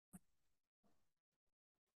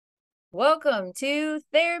Welcome to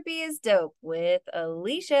Therapy is Dope with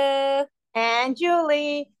Alicia. And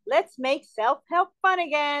Julie, let's make self help fun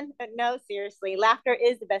again. No, seriously, laughter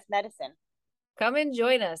is the best medicine. Come and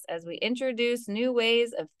join us as we introduce new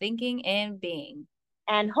ways of thinking and being.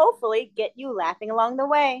 And hopefully get you laughing along the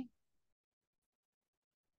way.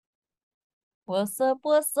 What's up?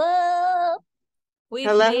 What's up? We've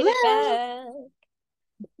Hello, made it hello.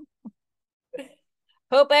 back.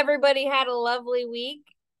 Hope everybody had a lovely week.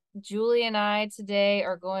 Julie and I today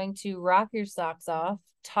are going to rock your socks off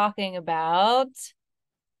talking about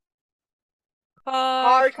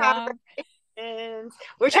hard Hard conversations.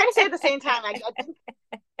 We're trying to say at the same time. I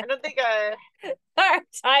don't think our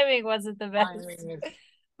timing wasn't the best. timing is.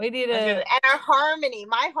 We need And a our harmony,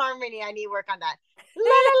 my harmony, I need work on that. La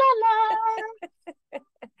la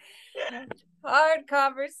la hard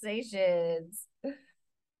conversations.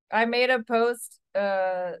 I made a post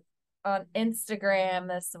on Instagram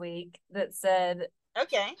this week that said la.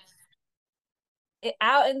 Okay.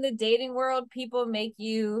 out in the dating world, people make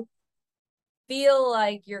you feel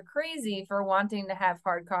like you're crazy for wanting to have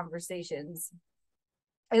hard conversations.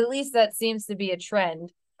 At least that seems to be a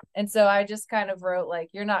trend. And so I just kind of wrote, like,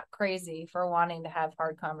 you're not crazy for wanting to have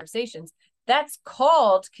hard conversations. That's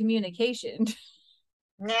called communication.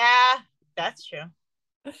 Yeah, that's true.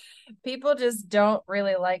 People just don't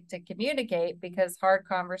really like to communicate because hard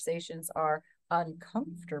conversations are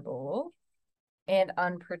uncomfortable and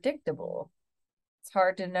unpredictable. It's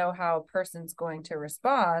hard to know how a person's going to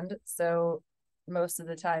respond. So most of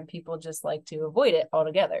the time, people just like to avoid it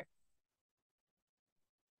altogether.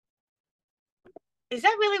 Is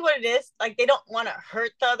that really what it is? Like they don't want to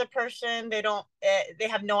hurt the other person. They don't. They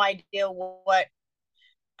have no idea what.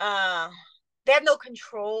 Uh, they have no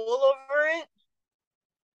control over it.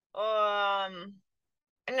 I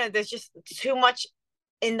don't know. There's just too much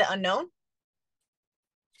in the unknown.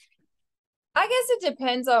 I guess it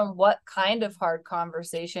depends on what kind of hard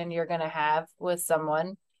conversation you're going to have with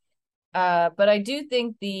someone. But I do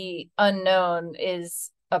think the unknown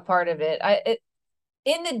is a part of it.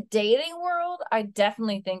 In the dating world, I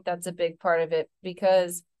definitely think that's a big part of it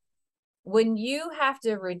because when you have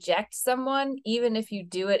to reject someone, even if you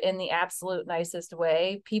do it in the absolute nicest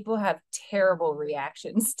way, people have terrible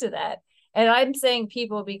reactions to that. And I'm saying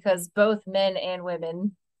people because both men and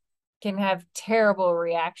women can have terrible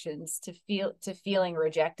reactions to feeling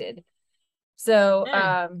rejected. So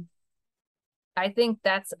Mm. I think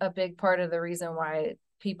that's a big part of the reason why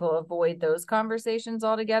people avoid those conversations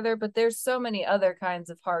altogether. But there's so many other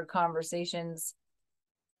kinds of hard conversations.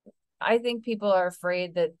 I think people are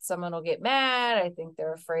afraid that someone will get mad. I think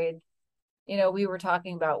they're afraid, we were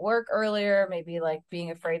talking about work earlier, maybe like being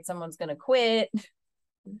afraid someone's going to quit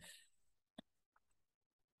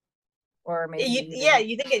or maybe Yeah, even,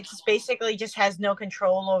 you think it just basically just has no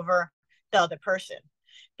control over the other person,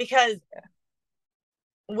 because yeah.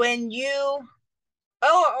 when you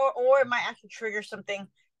or it might actually trigger something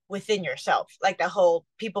within yourself, like the whole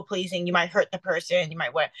people pleasing. You might hurt the person. You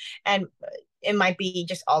might what, and it might be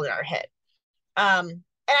just all in our head. And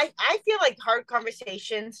I feel like hard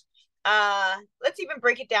conversations, let's even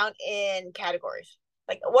break it down in categories.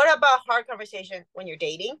 Like what about hard conversation when you're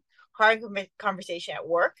dating, hard conversation at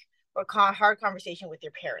work, or hard conversation with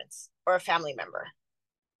your parents or a family member?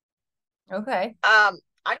 Okay. I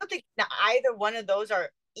don't think either one of those are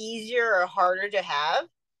easier or harder to have.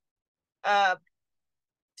 uh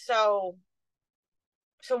so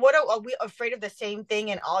so what are we afraid of the same thing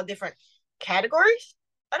in all different categories?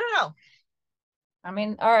 I don't know. I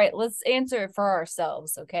mean, all right, let's answer it for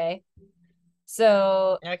ourselves. Okay.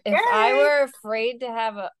 So if I Okay. were afraid to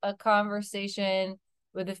have a conversation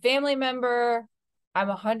with a family member, I'm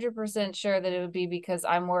 100% sure that it would be because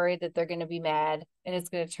I'm worried that they're going to be mad and it's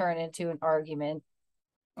going to turn into an argument.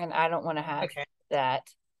 And I don't want to have Okay. that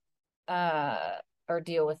uh, or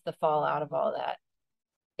deal with the fallout of all that.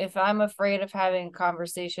 If I'm afraid of having a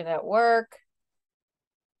conversation at work,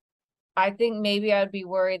 I think maybe I'd be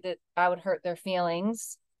worried that I would hurt their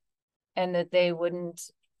feelings and that they wouldn't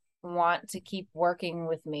want to keep working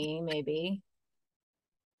with me, maybe.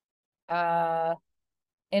 Uh,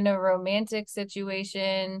 in a romantic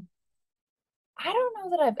situation, I don't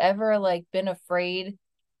know that I've ever like been afraid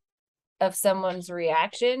of someone's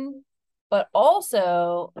reaction, but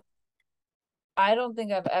also I don't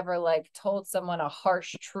think I've ever like told someone a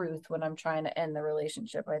harsh truth when I'm trying to end the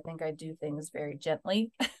relationship. I think I do things very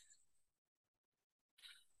gently.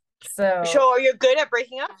 So So you're good at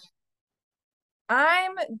breaking up?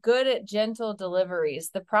 I'm good at gentle deliveries.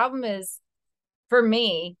 The problem is for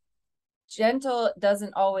me, gentle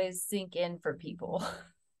doesn't always sink in for people.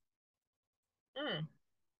 Mm.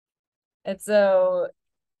 And so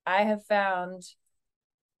I have found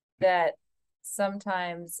that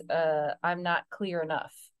sometimes I'm not clear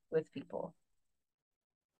enough with people.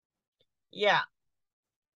 Yeah.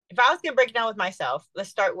 If I was gonna break it down with myself, let's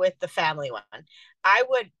start with the family one. I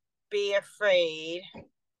would be afraid.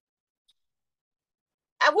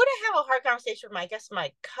 I wouldn't have a hard conversation with my, I guess,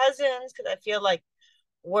 my cousins, because I feel like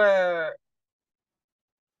we're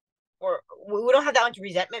we're we don't have that much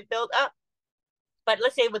resentment built up. But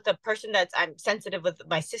let's say with the person that's I'm sensitive with,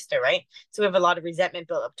 my sister, right? So we have a lot of resentment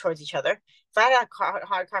built up towards each other. If I had a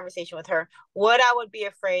hard conversation with her, what I would be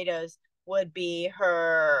afraid of would be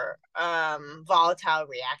her volatile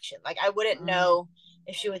reaction. Like I wouldn't Mm, know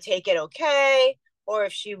if she would take it okay, or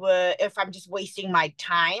if I'm just wasting my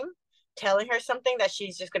time telling her something that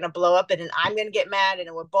she's just gonna blow up, and then I'm gonna get mad, and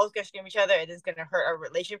then we're both gonna scream at each other, and it's gonna hurt our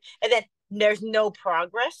relationship, and then there's no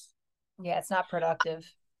progress. yeah, it's not productive.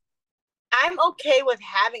 I'm okay with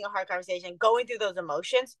having a hard conversation, going through those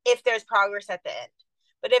emotions if there's progress at the end.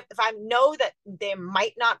 But if I know that there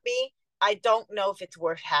might not be, I don't know if it's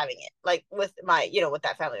worth having it. Like with my, with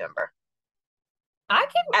that family member. At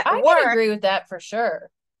I can work, agree with that for sure.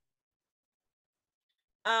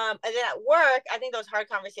 and then at work, I think those hard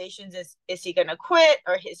conversations is he gonna quit,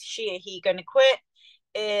 or is he gonna quit?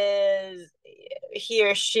 Is he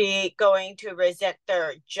or she going to resent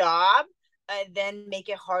their job and then make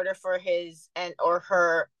it harder for his and or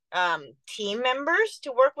her team members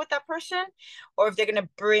to work with that person, or if they're going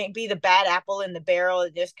to be the bad apple in the barrel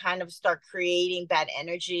and just kind of start creating bad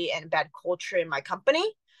energy and bad culture in my company.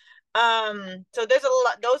 So there's a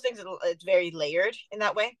lot, those things, it's very layered in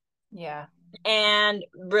that way. Yeah. And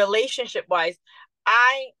relationship wise,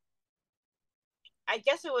 i I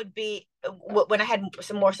guess it would be when I had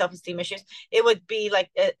some more self esteem issues. It would be like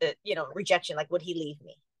rejection. Like, would he leave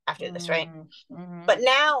me after this, right? Mm, mm-hmm. But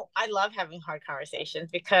now I love having hard conversations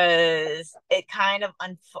because it kind of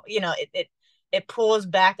it pulls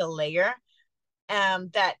back a layer.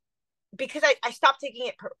 That because I stopped taking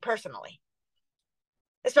it personally,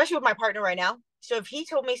 especially with my partner right now. So if he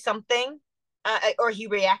told me something, or he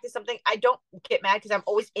reacted something, I don't get mad because I'm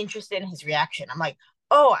always interested in his reaction. I'm like,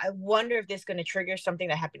 oh, I wonder if this is going to trigger something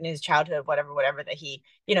that happened in his childhood, whatever that he,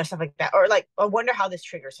 stuff like that, or like, I wonder how this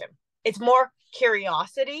triggers him. It's more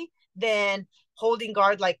curiosity than holding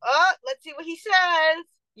guard. Like, oh, let's see what he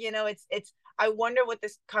says. It's. I wonder what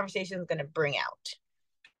this conversation is going to bring out.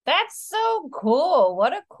 That's so cool.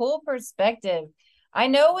 What a cool perspective. I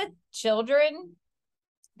know with children,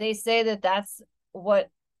 they say that what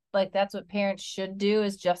that's what parents should do,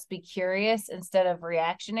 is just be curious instead of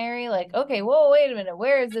reactionary. Like, okay, whoa, wait a minute,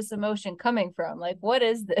 where is this emotion coming from? Like, what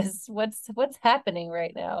is this? What's happening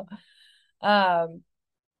right now? Um,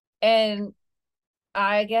 and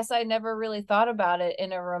I guess I never really thought about it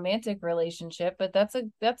in a romantic relationship, but that's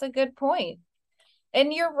a good point.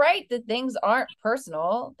 And you're right that things aren't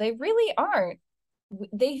personal. They really aren't.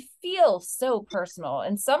 They feel so personal.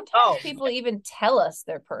 And sometimes Oh, people even tell us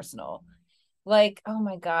they're personal. Like, oh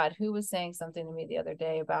my God, who was saying something to me the other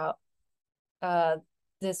day about uh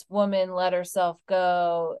this woman let herself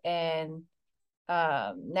go, and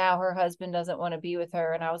now her husband doesn't want to be with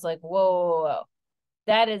her. And I was like, whoa,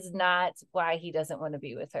 that is not why he doesn't want to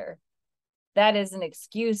be with her. That is an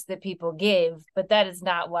excuse that people give, but that is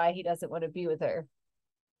not why he doesn't want to be with her.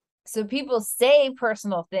 So people say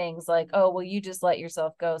personal things like, oh, well, you just let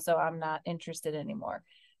yourself go, so I'm not interested anymore.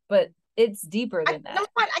 But it's deeper than no, that.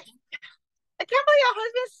 I can't believe your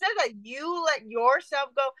husband said that you let yourself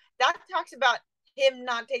go. That talks about him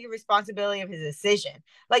not taking responsibility of his decision.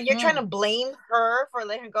 Like, you're trying to Mm. blame her for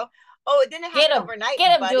letting her go. Oh, it didn't Get happen him. overnight,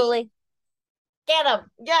 Get him, buddy. Julie. Get him.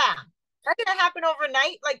 Yeah. That didn't happen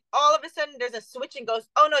overnight. Like, all of a sudden there's a switch and goes,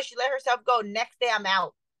 oh no, she let herself go. Next day I'm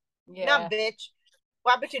out. Nah, Yeah. bitch.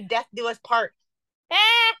 What happened to death do us part?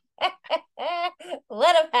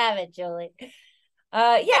 Let him have it, Julie. Yeah,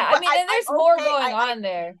 I But mean, and I'm there's more okay. going I on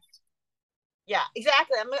there. Yeah,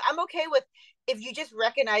 exactly. I'm okay with if you just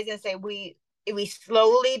recognize and say we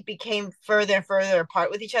slowly became further and further apart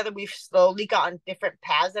with each other. We've slowly gotten different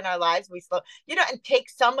paths in our lives. And take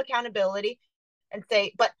some accountability and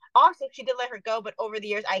say, but also she did let her go, but over the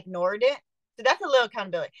years I ignored it. So that's a little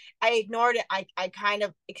accountability. I ignored it. I kind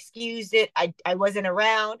of excused it. I wasn't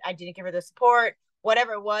around. I didn't give her the support,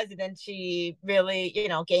 whatever it was. And then she really,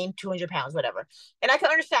 gained 200 pounds, whatever. And I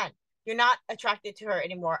can understand you're not attracted to her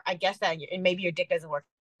anymore. I guess that, and maybe your dick doesn't work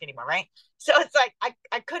anymore, right? So it's like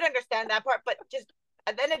I could understand that part, but just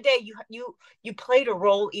at the end of the day, you played a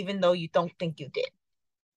role even though you don't think you did.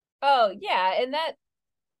 Oh, yeah, and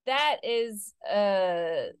that is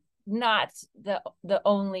not the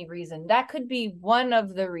only reason. That could be one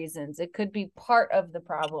of the reasons. It could be part of the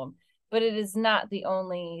problem. but it is not the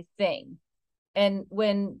only thing. And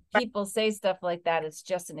when people say stuff like that, it's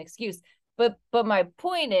just an excuse. But my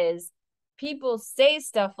point is, people say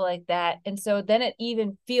stuff like that, and so then it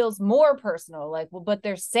even feels more personal. Like, well, but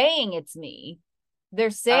they're saying it's me. They're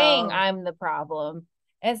saying Oh, I'm the problem.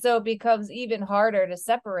 And so it becomes even harder to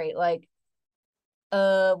separate, like,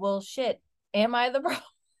 well, shit, am I the problem?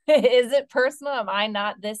 Is it personal? Am I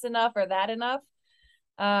not this enough or that enough?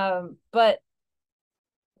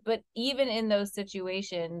 But even in those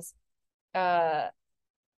situations, uh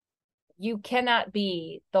you cannot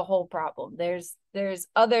be the whole problem. There's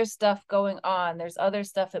other stuff going on. There's other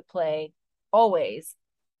stuff at play always.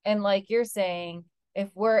 And like you're saying,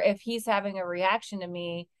 if he's having a reaction to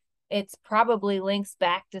me, it's probably links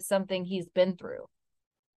back to something he's been through.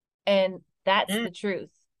 And that's mm, the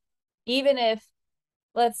truth. Even if,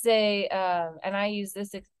 let's say, and I use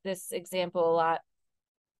this example a lot.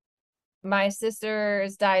 My sister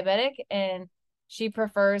is diabetic and she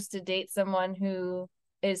prefers to date someone who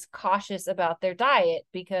is cautious about their diet,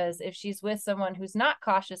 because if she's with someone who's not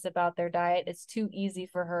cautious about their diet, it's too easy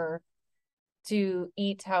for her to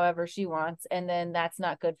eat however she wants, and then that's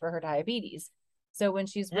not good for her diabetes. So when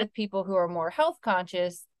she's mm. with people who are more health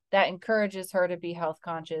conscious, that encourages her to be health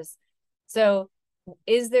conscious. So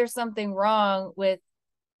is there something wrong with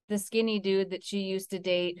the skinny dude that she used to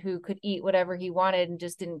date who could eat whatever he wanted and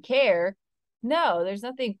just didn't care? No, there's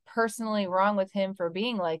nothing personally wrong with him for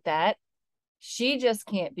being like that. She just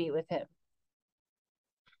can't be with him.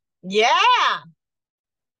 Yeah,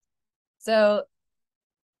 So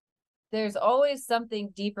there's always something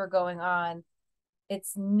deeper going on.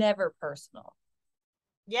 It's never personal.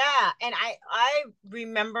 yeah. And I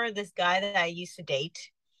remember this guy that I used to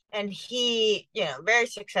date, and he, very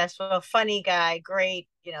successful, funny guy, great,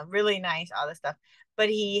 really nice, all this stuff. But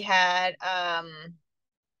he had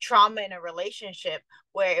trauma in a relationship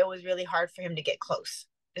where it was really hard for him to get close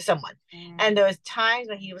to someone. And Mm. there was times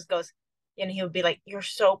when he was goes, he would be like, "You're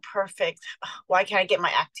so perfect. Why can't I get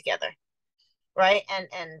my act together?" Right? And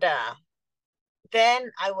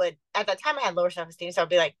then I would, at that time I had lower self-esteem, so I'd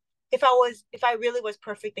be like, if I really was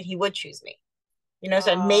perfect, then he would choose me.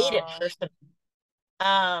 So I made it Oh, personal.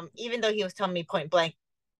 Even though he was telling me point blank,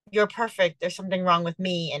 "You're perfect. There's something wrong with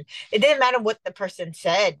me," and it didn't matter what the person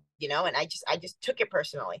said, and I just took it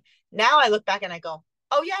personally. Now I look back and I go,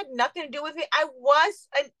 "Oh yeah, it had nothing to do with me. I was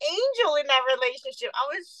an angel in that relationship.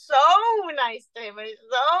 I was so nice to him. I was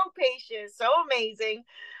so patient, so amazing."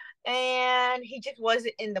 And he just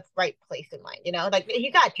wasn't in the right place in mind, like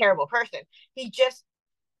he's not a terrible person. He just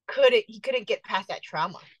couldn't get past that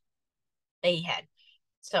trauma that he had.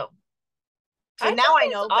 So I now think I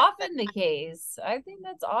that's know that often the case. I think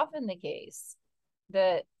that's often the case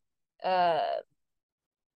that uh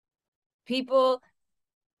people,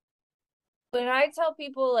 when I tell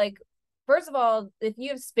people, like, first of all, if you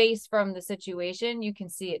have space from the situation, you can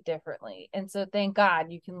see it differently. And so thank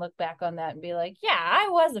God you can look back on that and be like, yeah, I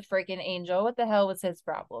was a freaking angel. What the hell was his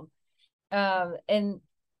problem? And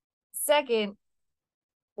second,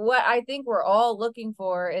 what I think we're all looking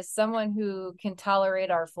for is someone who can tolerate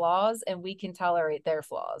our flaws and we can tolerate their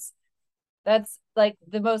flaws. That's like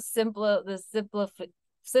the most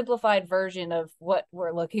simplified version of what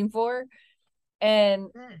we're looking for. And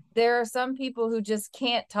mm, there are some people who just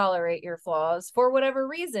can't tolerate your flaws for whatever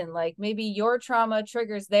reason. Like maybe your trauma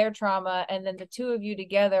triggers their trauma, and then the two of you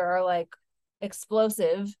together are like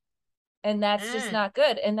explosive, and that's just mm, not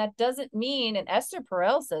good. And that doesn't mean, and Esther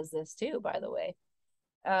Perel says this too, by the way.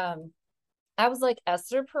 Um, I was like,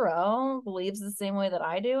 Esther Perel believes the same way that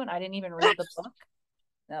I do, and I didn't even read the book.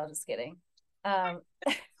 No, just kidding. Um,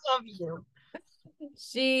 love you.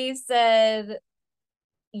 she said,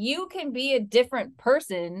 you can be a different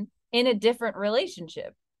person in a different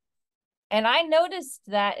relationship. And I noticed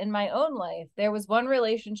that in my own life. There was one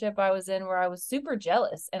relationship I was in where I was super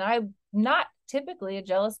jealous, and I'm not typically a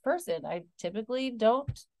jealous person. I typically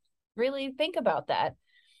don't really think about that.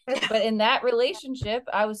 But in that relationship,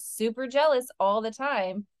 I was super jealous all the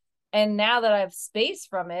time. And now that I have space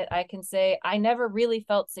from it, I can say I never really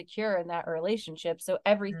felt secure in that relationship. So Mm,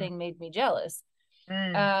 everything made me jealous.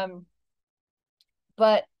 mm, Um,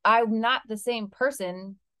 but I'm not the same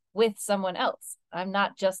person with someone else. I'm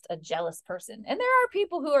not just a jealous person. And there are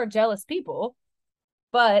people who are jealous people,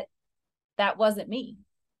 but that wasn't me.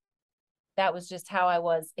 That was just how I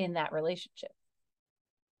was in that relationship.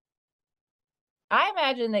 I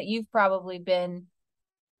imagine that you've probably been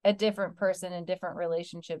a different person in different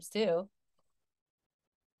relationships too.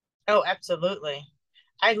 oh, absolutely.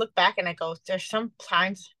 I look back and I go, there's some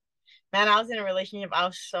times, man, I was in a relationship. I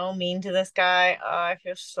was so mean to this guy. Oh, I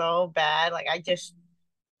feel so bad. Like I just,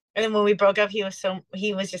 And then when we broke up, he was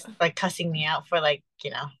just like cussing me out for like,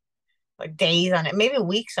 like days on it, maybe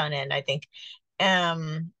weeks on end, I think.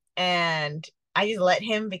 And I just let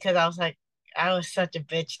him because I was like, I was such a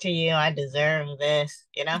bitch to you. I deserve this.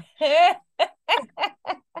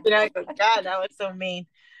 I go, God, that was so mean.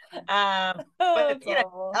 Oh, But it's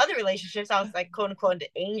awful. other relationships, I was like, quote unquote, the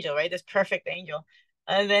angel, right? This perfect angel.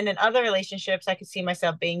 And then in other relationships, I could see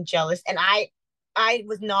myself being jealous. And I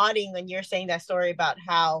was nodding when you're saying that story about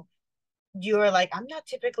how you were like, I'm not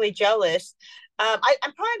typically jealous. I'm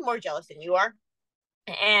probably more jealous than you are,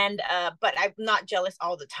 and but I'm not jealous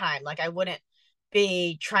all the time. Like I wouldn't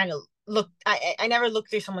be trying to look. I never look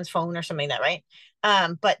through someone's phone or something like that,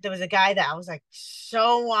 right? But there was a guy that I was like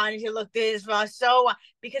so wanted to look this so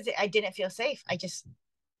because I didn't feel safe. I just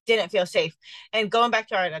didn't feel safe. And going back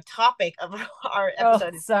to the topic of our Oh,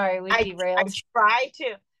 episode, sorry, we I derailed. try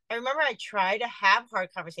to. I remember I tried to have hard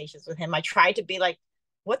conversations with him. I tried to be like,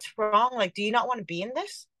 "What's wrong? Like, do you not want to be in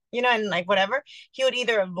this?" And like whatever. He would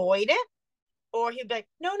either avoid it or he'd be like,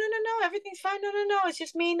 no, no, no, no, everything's fine. No, no, no, it's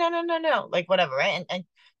just me. No, no, no, no. Like whatever, right? And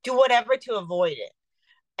do whatever to avoid it.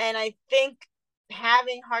 And I think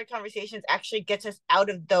having hard conversations actually gets us out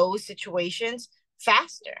of those situations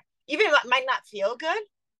faster. Even if it might not feel good,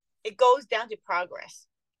 it goes down to progress.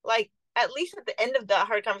 Like at least at the end of the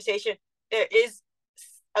hard conversation, there is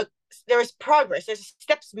a there's progress. There's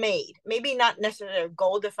steps made. Maybe not necessarily a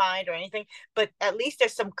goal defined or anything, but at least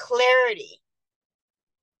there's some clarity.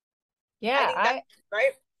 I Yeah, think that's I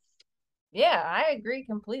right. yeah, I agree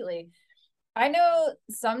completely. I know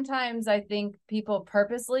sometimes I think people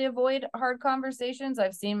purposely avoid hard conversations.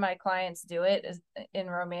 I've seen my clients do it in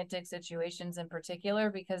romantic situations in particular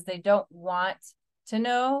because they don't want to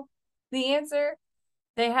know the answer.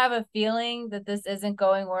 They have a feeling that this isn't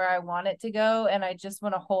going where I want it to go, and I just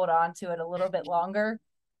want to hold on to it a little bit longer.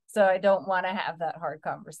 So I don't want to have that hard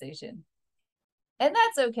conversation. And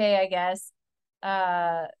that's okay, I guess,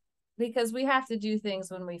 uh, because we have to do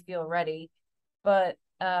things when we feel ready. But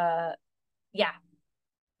yeah,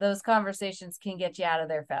 those conversations can get you out of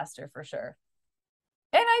there faster for sure.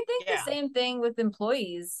 And I think the Yeah. same thing with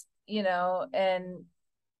employees, and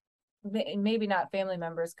maybe not family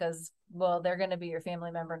members because, well, they're going to be your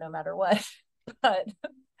family member no matter what. But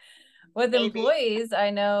with Maybe. employees,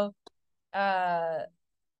 I know uh,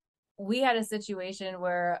 we had a situation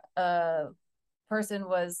where a person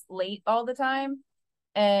was late all the time.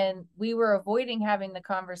 And we were avoiding having the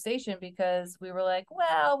conversation because we were like,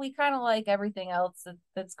 well, we kind of like everything else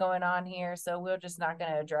that's going on here. So we're just not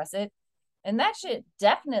going to address it. And that shit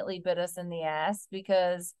definitely bit us in the ass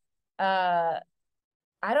because uh,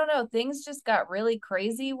 I don't know, things just got really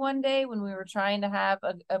crazy one day when we were trying to have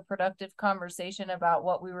a productive conversation about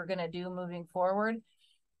what we were going to do moving forward.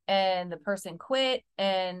 And the person quit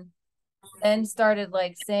and started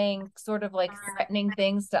like saying sort of like threatening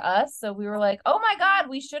things to us. So we were like, oh my God,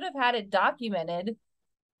 we should have had it documented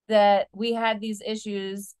that we had these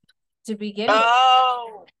issues to begin with.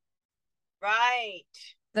 Oh, right.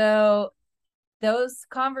 So those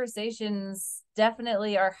conversations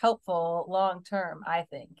definitely are helpful long term, I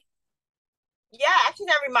think. Yeah, actually,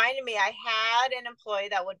 that reminded me. I had an employee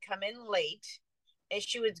that would come in late, and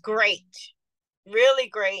she was great, really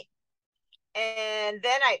great. And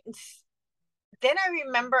then I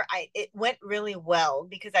remember I it went really well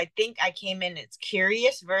because I think I came in as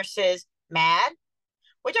curious versus mad,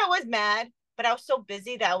 which I was mad, but I was so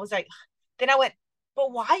busy that I was like, then I went,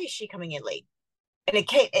 but why is she coming in late? And it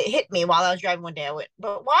hit me while I was driving one day. I went,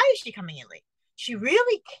 but why is she coming in late? She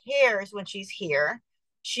really cares when she's here.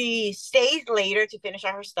 She stays later to finish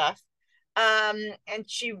all her stuff. And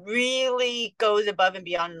she really goes above and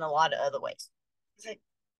beyond in a lot of other ways. It's like,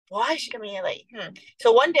 why is she coming in late?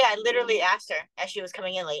 So one day I literally asked her as she was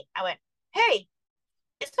coming in late, I went, hey,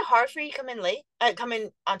 is it hard for you to come in late? Come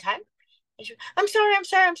in on time? And she, I'm sorry,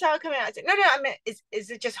 I'm coming in. I said, no, I mean, is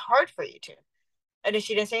it just hard for you to? And then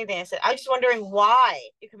she didn't say anything. I said, I'm just wondering why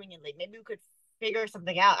you're coming in late. Maybe we could figure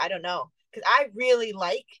something out. I don't know. Because I really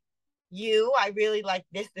like you. I really like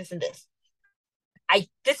this, and this.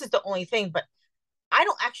 This is the only thing, but I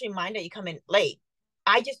don't actually mind that you come in late.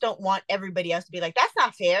 I just don't want everybody else to be like, that's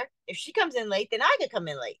not fair. If she comes in late, then I could come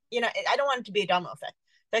in late. I don't want it to be a domino effect.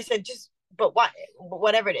 So I said, but what,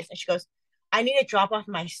 whatever it is. And she goes, I need to drop off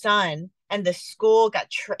my son, and the school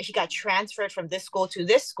he got transferred from this school to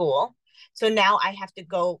this school. So now I have to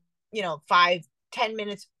go, 5, 10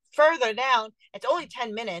 minutes further down. It's only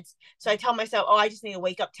 10 minutes. So I tell myself, oh, I just need to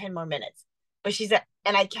wake up 10 more minutes. But she said,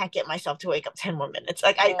 and I can't get myself to wake up 10 more minutes.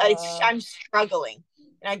 Like Uh, I'm struggling.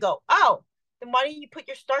 And I go, oh. then why don't you put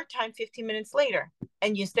your start time 15 minutes later?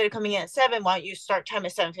 And you, instead of coming in at 7, why don't you start time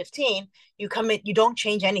at 7:15? You come in, you don't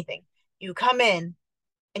change anything. You come in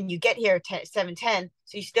and you get here at 7:10,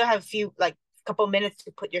 so you still have a few, like a couple minutes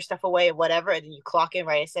to put your stuff away or whatever, and then you clock in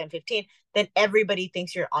right at 7:15. Then everybody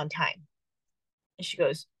thinks you're on time. And she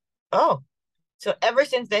goes, "Oh." So ever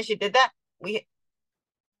since then she did that,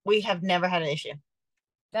 we have never had an issue.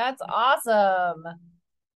 That's awesome.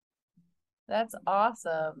 That's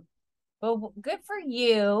awesome. Well, good for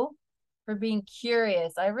you for being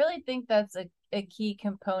curious. I really think that's a key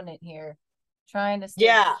component here. Trying to stay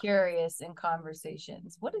Yeah. curious in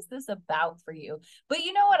conversations. What is this about for you? But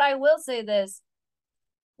you know what? I will say this.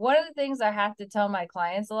 One of the things I have to tell my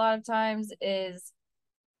clients a lot of times is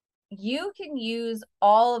you can use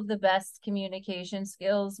all of the best communication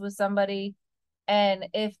skills with somebody. And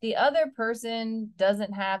if the other person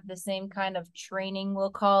doesn't have the same kind of training,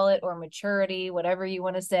 we'll call it, or maturity, whatever you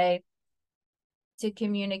want to say, to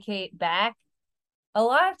communicate back, a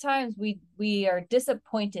lot of times we are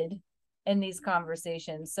disappointed in these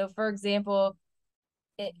conversations. So for example,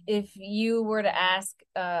 if you were to ask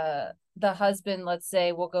the husband, let's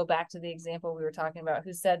say, we'll go back to the example we were talking about,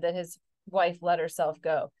 who said that his wife let herself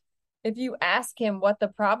go. If you ask him what the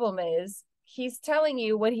problem is, he's telling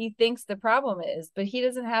you what he thinks the problem is, but he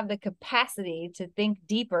doesn't have the capacity to think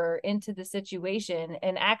deeper into the situation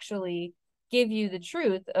and actually give you the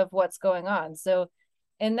truth of what's going on. So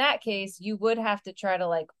in that case, you would have to try to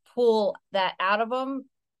like pull that out of him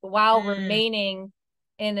while Mm. remaining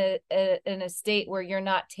in a state where you're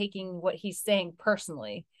not taking what he's saying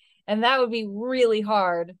personally. And that would be really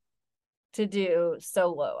hard to do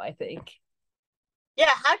solo, I think. Yeah,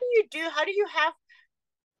 how do you have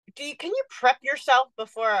can you prep yourself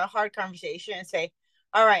before a hard conversation and say,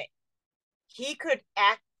 all right, he could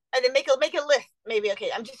act, and then make a list. Maybe,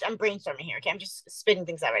 okay, I'm brainstorming here. Okay, I'm just spitting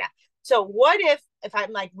things out right now. So what if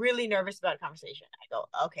I'm like really nervous about a conversation? I go,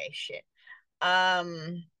 okay, shit.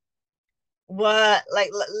 Um, what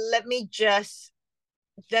like let me just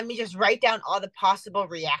write down all the possible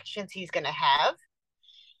reactions he's gonna have,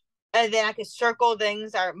 and then I could circle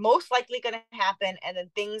things that are most likely gonna happen, and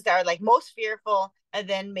then things that are like most fearful, and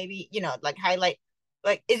then maybe like highlight,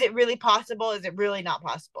 like, is it really possible? Is it really not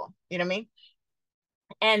possible? You know what I mean?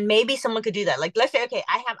 And maybe someone could do that. Like, let's say, okay,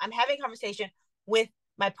 I'm having a conversation with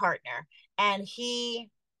my partner, and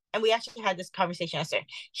we actually had this conversation yesterday.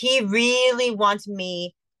 He really wants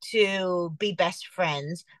me to be best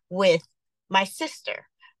friends with my sister,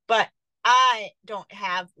 but I don't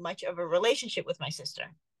have much of a relationship with my sister,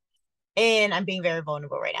 and I'm being very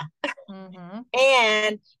vulnerable right now. Mm-hmm.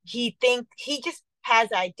 And he just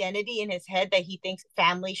has identity in his head that he thinks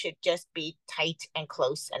family should just be tight and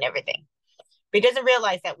close and everything, but he doesn't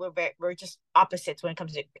realize that we're just opposites when it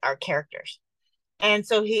comes to our characters. And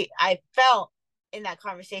so I felt in that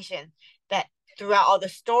conversation that throughout all the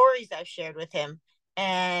stories I've shared with him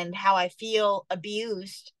and how I feel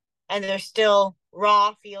abused, and there's still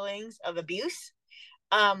raw feelings of abuse,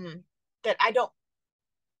 um, that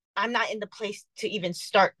I'm not in the place to even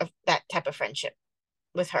start that type of friendship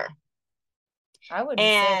with her. I wouldn't say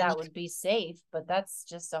And that would be safe, but that's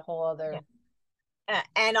just a whole other.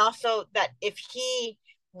 and also that if he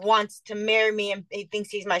wants to marry me and he thinks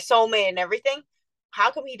he's my soulmate and everything, how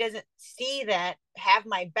come he doesn't see that, have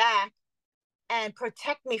my back, and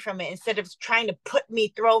protect me from it instead of trying to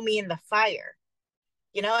throw me in the fire?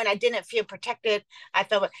 And I didn't feel protected. I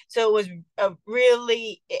felt so. It was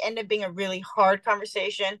it ended up being a really hard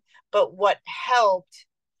conversation. But what helped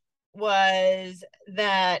was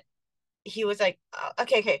that he was like,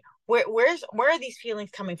 okay, okay, where are these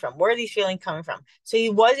feelings coming from? Where are these feelings coming from? So he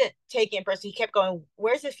wasn't taking it personally. He kept going,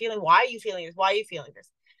 where's this feeling? Why are you feeling this? Why are you feeling this?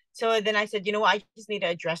 So then I said, you know what? I just need to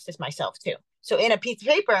address this myself too. So in a piece of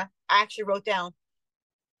paper, I actually wrote down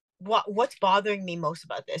what's bothering me most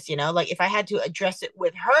about this. Like, if I had to address it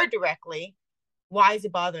with her directly, why is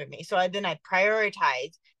it bothering me? So I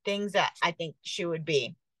prioritize things that I think she would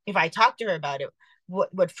be, if I talked to her about it,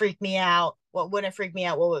 what would freak me out, what wouldn't freak me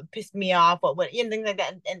out, what would piss me off, what would, things like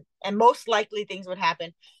that. And most likely things would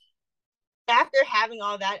happen. After having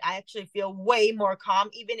all that, I actually feel way more calm,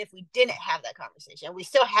 even if we didn't have that conversation. We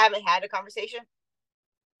still haven't had a conversation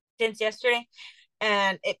since yesterday.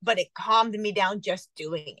 But it calmed me down just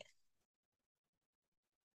doing it.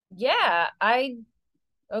 Yeah,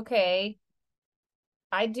 okay.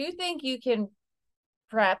 I do think you can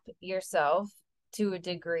prep yourself to a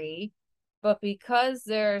degree, but because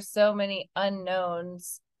there are so many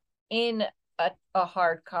unknowns in a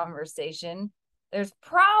hard conversation, there's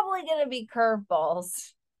probably going to be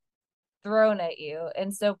curveballs thrown at you.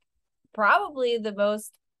 And so, probably the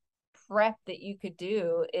most prep that you could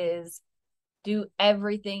do is do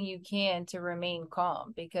everything you can to remain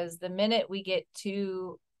calm, because the minute we get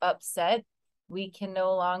too upset, we can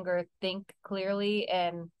no longer think clearly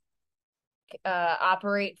and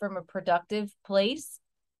operate from a productive place.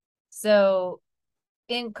 So,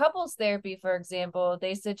 in couples therapy, for example,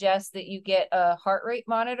 they suggest that you get a heart rate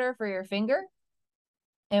monitor for your finger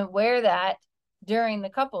and wear that during the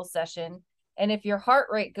couple session. And if your heart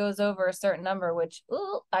rate goes over a certain number, which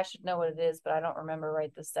I should know what it is, but I don't remember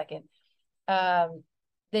right this second,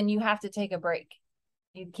 then you have to take a break.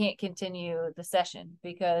 You can't continue the session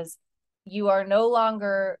because you are no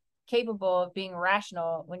longer capable of being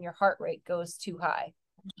rational when your heart rate goes too high.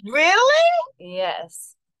 Really?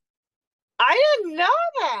 Yes. I didn't know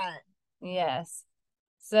that. Yes.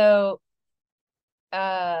 So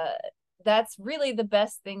uh that's really the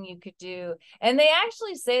best thing you could do. And they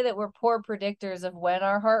actually say that we're poor predictors of when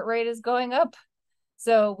our heart rate is going up.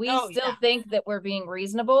 So we Oh still yeah. think that we're being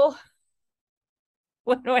reasonable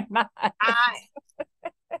when we're not. I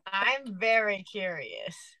I'm very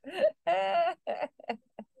curious.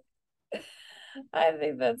 I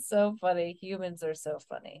think that's so funny. Humans are so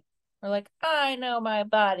funny. We're like, I know my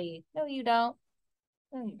body. No, you don't.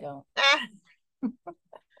 No, you don't. Ah,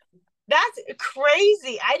 that's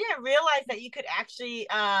crazy. I didn't realize that you could actually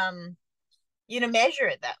measure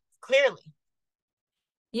it that clearly.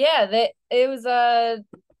 Yeah, that it was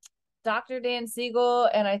Dr. Dan Siegel,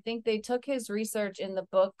 and I think they took his research in the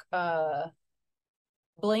book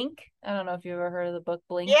Blink. I don't know if you ever heard of the book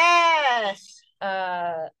Blink. Yes.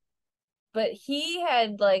 Uh but he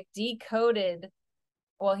had like decoded,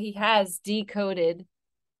 well, he has decoded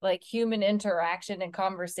like human interaction and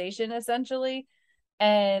conversation essentially.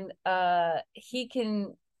 And he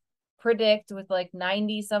can predict with like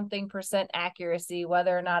 90 something percent accuracy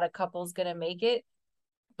whether or not a couple's going to make it.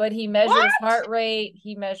 But he measures What? heart rate,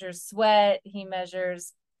 he measures sweat, he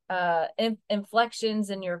measures inflections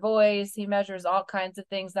in your voice, he measures all kinds of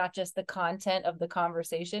things, not just the content of the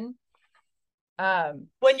conversation. um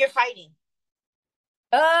When you're fighting.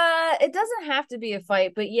 it doesn't have to be a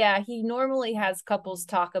fight, but yeah, he normally has couples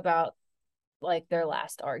talk about like their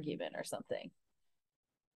last argument or something.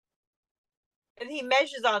 And he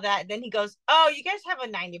measures all that. And then he goes, "Oh, you guys have a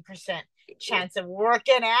 90% chance of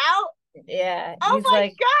working out." Yeah, Oh he's my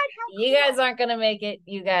like, God, how you guys cool. aren't gonna make it,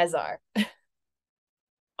 you guys are.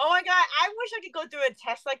 Oh my God, I wish I could go through a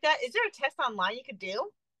test like that. Is there a test online you could do?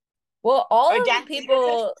 Well, all Or a of the Dan Siegel test?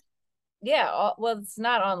 people, yeah, well, it's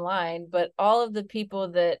not online, but all of the people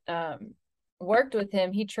that worked with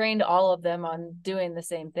him, he trained all of them on doing the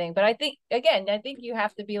same thing. But I think, again, I think you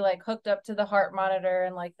have to be like hooked up to the heart monitor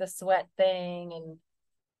and like the sweat thing and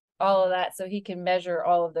all of that, so he can measure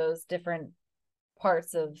all of those different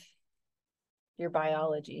parts of your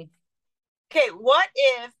biology. Okay, what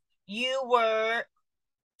if you were,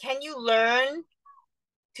 can you learn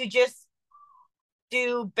to just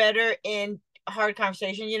do better in hard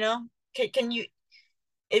conversation, Can you,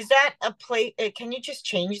 is that a play? Can you just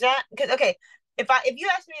change that? Because, okay, if you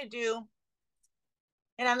ask me to do,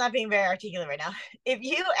 and I'm not being very articulate right now, if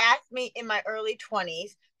you asked me in my early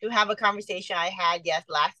 20s to have a conversation I had, yes,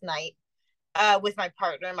 last night, with my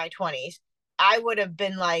partner in my 20s, I would have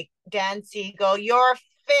been like, Dan Siegel, you're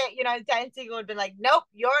fit. Dan Siegel would have been like, nope,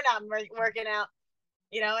 you're not working out,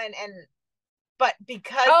 but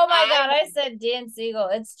because Oh my I God, I said Dan Siegel.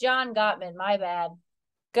 It's John Gottman. My bad.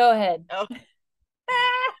 Go ahead.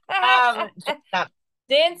 was, stop.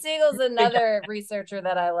 Dan Siegel's another researcher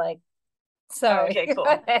that I like. Oh, Sorry. okay, cool.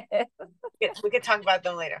 We could talk about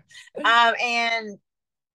them later. But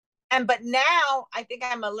now I think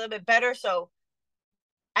I'm a little bit better. So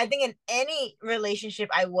I think in any relationship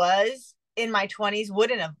I was in my 20s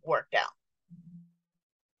wouldn't have worked out.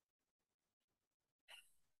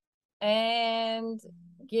 And,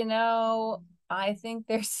 you know, I think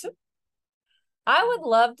there's, I would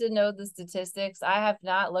love to know the statistics. I have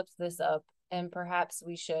not looked this up, and perhaps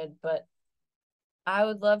we should, but I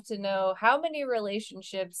would love to know how many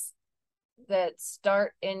relationships that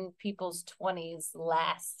start in people's 20s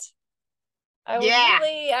last. Yeah.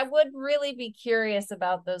 I would really be curious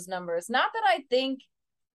about those numbers. Not that I think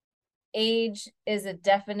age is a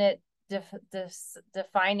definite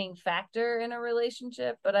defining factor in a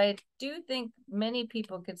relationship, but I do think many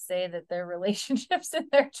people could say that their relationships in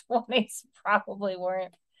their 20s probably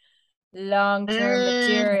weren't long-term Mm,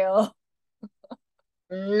 material.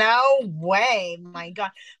 no way. My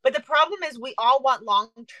God. But the problem is we all want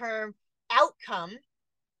long-term outcome,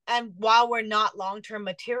 and while we're not long-term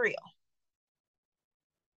material.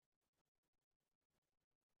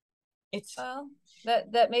 It's Well,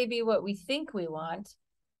 that may be what we think we want.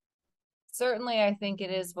 Certainly, I think it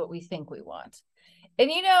is what we think we want. And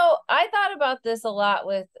you know, I thought about this a lot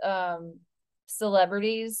with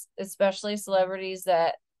celebrities, especially celebrities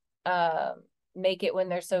that um make it when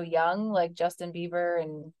they're so young, like Justin Bieber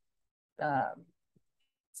and um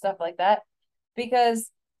stuff like that. Because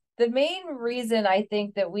the main reason I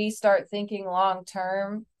think that we start thinking long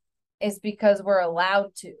term is because we're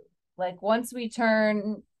allowed to. Like once we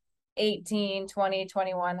turn 18, 20,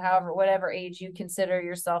 21, however, whatever age you consider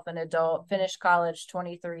yourself an adult, finish college,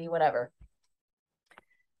 23, whatever,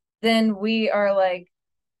 then we are like,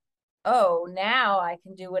 oh, now I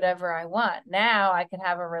can do whatever I want. Now I can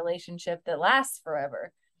have a relationship that lasts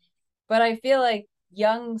forever. But I feel like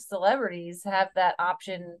young celebrities have that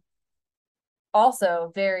option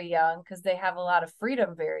also very young because they have a lot of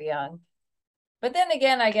freedom very young. But then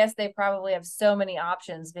again, I guess they probably have so many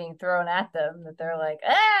options being thrown at them that they're like,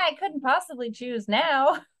 I couldn't possibly choose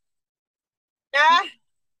now. Ah,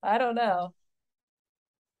 I don't know.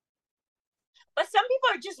 but some people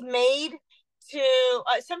are just made to.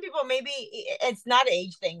 Some people maybe it's not an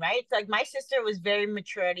age thing, right? It's like my sister was very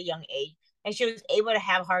mature at a young age, and she was able to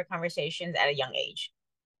have hard conversations at a young age.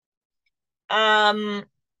 Um,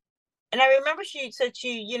 and I remember she said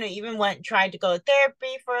she, even went tried to go to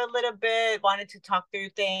therapy for a little bit, wanted to talk through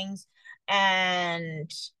things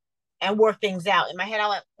and and work things out. In my head, I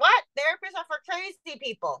went, "What? Therapists are for crazy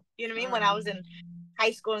people." You know what I mean? When I was in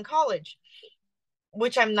high school and college,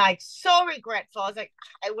 which I'm like so regretful. I was like,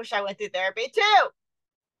 I wish I went through therapy too.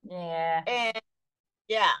 Yeah. And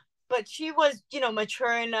yeah, but she was,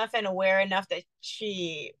 mature enough and aware enough that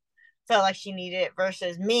she felt like she needed it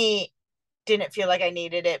versus me didn't feel like I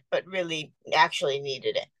needed it, but really actually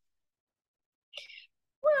needed it.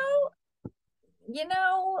 Well, you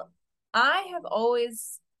know, I have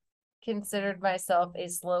always considered myself a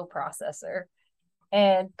slow processor.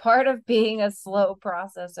 And part of being a slow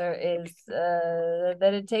processor is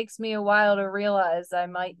that it takes me a while to realize I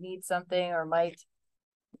might need something or might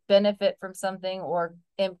benefit from something or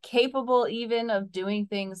am capable even of doing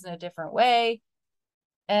things in a different way.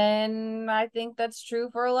 And I think that's true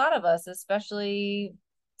for a lot of us, especially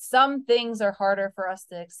some things are harder for us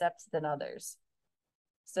to accept than others.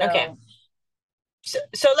 Okay. So,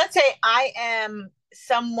 So let's say I am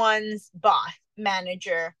someone's boss,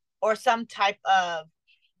 manager, or some type of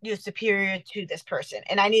superior to this person,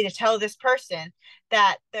 and I need to tell this person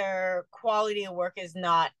that their quality of work is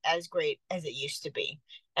not as great as it used to be,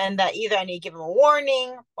 and that either I need to give them a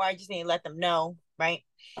warning or I just need to let them know, right?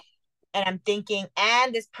 And I'm thinking,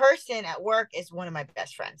 and this person at work is one of my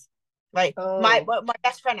best friends, right? My oh, my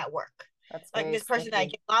best friend at work, that's like very this person that I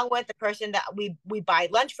sticky. get along with, the person that we buy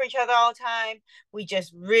lunch for each other all the time. We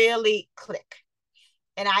just really click,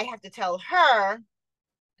 and I have to tell her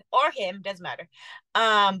or him, doesn't matter.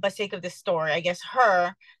 But sake of this story, I guess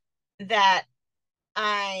her that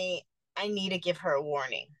I I need to give her a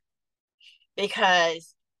warning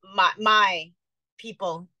because my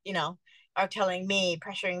people, are telling me,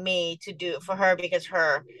 pressuring me to do it for her because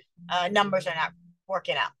her numbers are not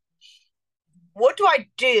working out. What do I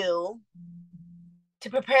do to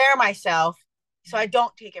prepare myself so I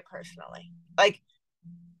don't take it personally? Like,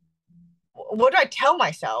 what do I tell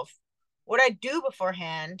myself? What do I do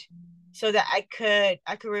beforehand so that I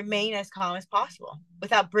could remain as calm as possible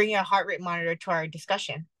without bringing a heart rate monitor to our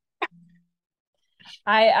discussion?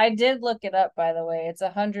 I did look it up, by the way. It's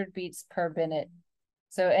 100 beats per minute.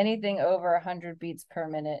 So anything over 100 beats per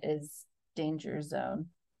minute is danger zone.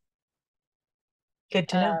 Good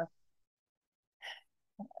to know.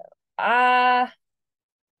 Uh, uh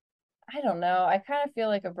I don't know. I kind of feel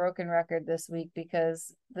like a broken record this week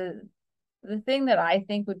because the thing that I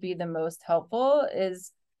think would be the most helpful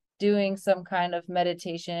is doing some kind of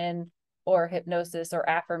meditation or hypnosis or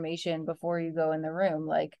affirmation before you go in the room.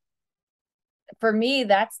 Like for me,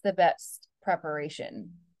 that's the best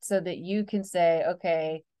preparation so that you can say,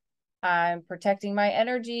 okay, I'm protecting my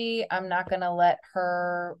energy. I'm not going to let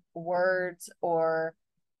her words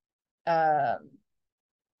um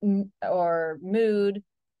or mood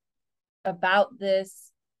about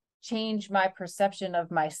this change my perception of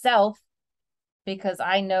myself because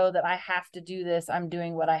I know that I have to do this. I'm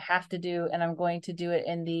doing what I have to do, and I'm going to do it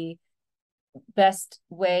in the best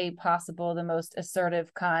way possible, the most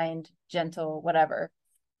assertive, kind, gentle, whatever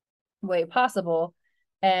way possible.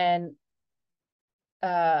 And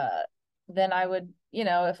uh, then I would,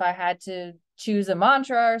 if I had to choose a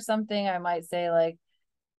mantra or something, I might say like,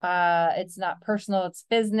 it's not personal, it's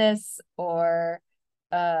business, or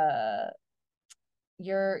uh,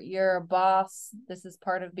 you're a boss. This is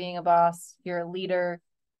part of being a boss. You're a leader.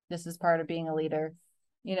 This is part of being a leader.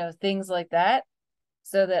 Things like that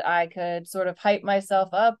so that I could sort of hype myself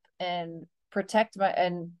up and protect my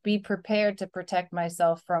and be prepared to protect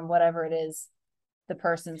myself from whatever it is the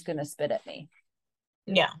person's going to spit at me.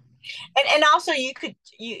 Yeah. And also you could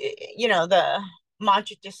you know the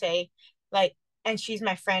mantra to say like, and she's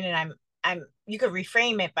my friend, and I'm you could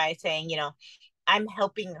reframe it by saying, I'm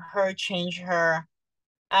helping her change her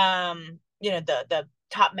the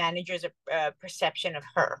top manager's perception of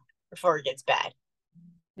her before it gets bad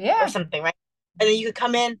or Yeah. something, right? And then you could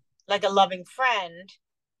come in like a loving friend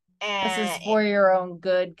This is and for your own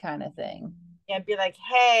good kind of thing. be like,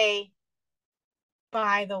 hey,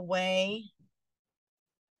 by the way,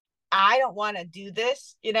 I don't want to do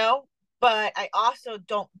this, but I also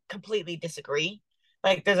don't completely disagree.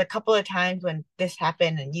 Like there's a couple of times when this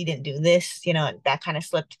happened and you didn't do this, and that kind of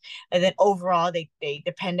slipped. And then overall they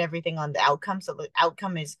depend everything on the outcome. So the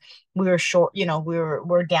outcome is we were short,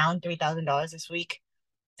 we're down $3,000 this week.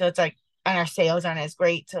 So it's like, and our sales aren't as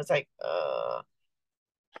great. So it's like,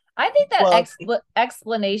 I think that well,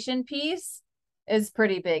 explanation piece is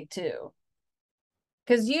pretty big too.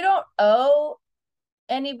 Because you don't owe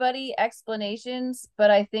anybody explanations, but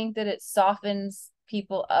I think that it softens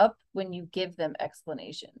people up when you give them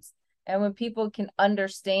explanations. And when people can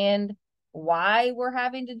understand why we're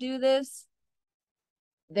having to do this,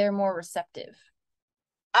 they're more receptive.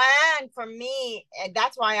 and for me, and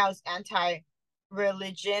that's why I was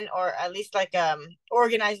anti-religion, or at least like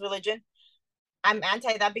organized religion. I'm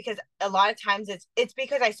anti that because a lot of times it's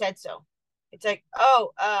because I said so. It's like,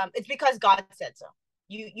 oh, it's because God said so.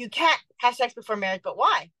 You can't have sex before marriage, but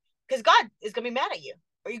why? Because God is gonna be mad at you,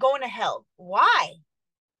 or you're going to hell. Why?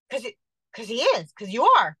 Because he is, because you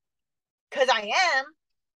are, because I am.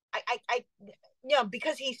 I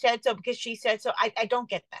because he said so, because she said so. I don't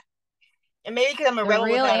get that, and maybe because I'm a The rebel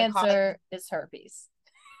real without a cause. answer is herpes.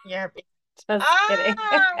 You're Just kidding.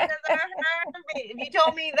 because of herpes. If you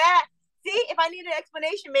told me that, see, if I needed an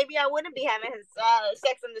explanation, maybe I wouldn't be having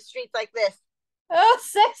sex in the streets like this. Oh,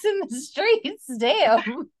 sex in the streets.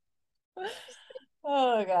 Damn.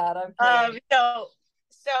 Oh God, I'm kidding.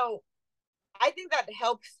 So I think that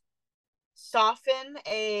helps soften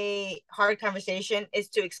a hard conversation is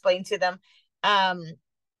to explain to them um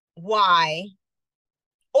why,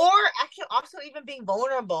 or actually also even being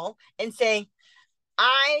vulnerable and saying,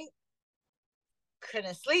 I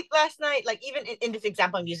couldn't sleep last night. Like even in this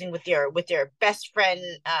example I'm using with your best friend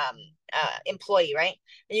employee, right?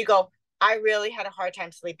 And you go, I really had a hard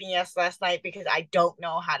time sleeping last night because I don't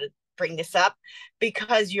know how to bring this up,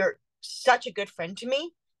 because you're such a good friend to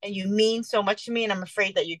me and you mean so much to me, and I'm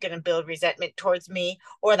afraid that you're going to build resentment towards me,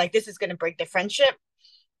 or like this is going to break the friendship.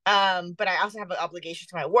 But I also have an obligation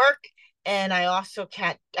to my work, and I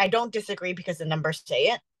don't disagree because the numbers say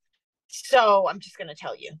it, so I'm just going to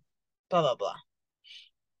tell you blah blah blah.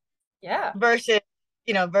 Yeah. Versus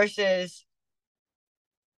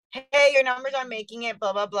hey, your numbers are making it,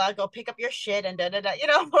 blah blah blah, go pick up your shit and da da da,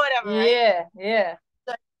 whatever, right? Yeah. Yeah.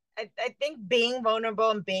 So I think being vulnerable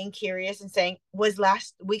and being curious and saying, was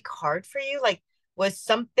last week hard for you? Like, was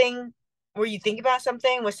something, were you thinking about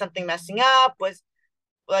something? Was something messing up? Was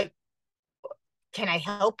like, can I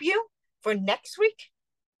help you for next week?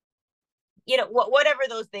 Whatever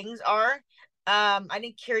those things are. I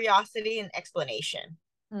think curiosity and explanation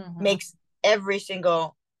Mm-hmm. makes every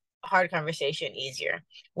single hard conversation easier,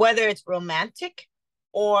 whether it's romantic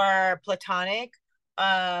or platonic,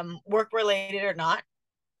 work related or not.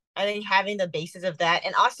 I think having the basis of that,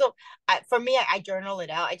 and also for me, I journal it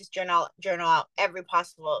out. I just journal out every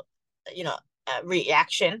possible,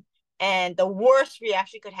 reaction, and the worst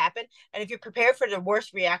reaction could happen. And if you're prepared for the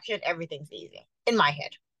worst reaction, everything's easy in my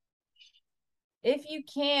head. If you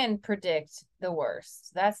can predict the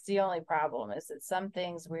worst, that's the only problem, is that some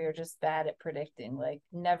things we are just bad at predicting. Like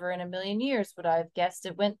never in a million years would I have guessed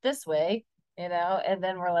it went this way, and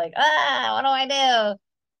then we're like, what do I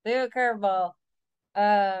do? Do a curveball.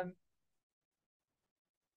 Um,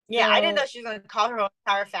 Yeah, I didn't know so she was gonna call her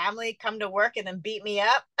entire family, come to work, and then beat me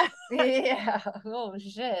up. yeah. Oh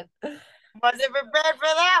shit. Wasn't prepared for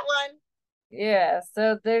that one. Yeah.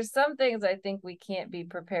 So there's some things I think we can't be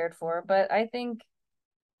prepared for, but I think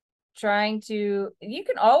you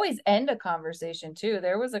can always end a conversation too.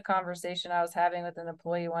 There was a conversation I was having with an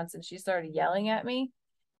employee once, and she started yelling at me,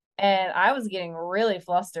 and I was getting really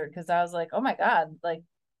flustered because I was like, oh my God, like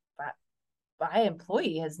my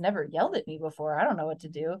employee has never yelled at me before. I don't know what to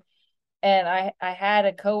do. And I had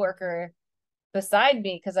a coworker beside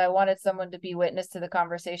me because I wanted someone to be witness to the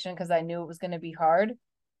conversation because I knew it was going to be hard.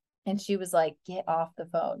 And she was like, get off the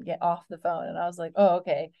phone, get off the phone. And I was like, oh,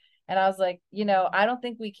 okay. And I was like, I don't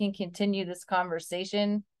think we can continue this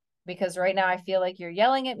conversation because right now I feel like you're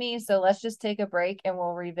yelling at me. So let's just take a break and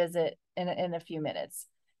we'll revisit in a few minutes.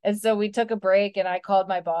 And so we took a break and I called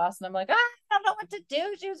my boss and I'm like, I don't know what to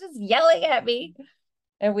do. She was just yelling at me.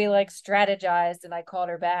 And we like strategized and I called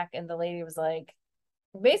her back and the lady was like,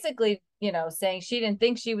 basically, saying she didn't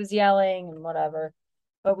think she was yelling and whatever.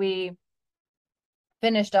 But we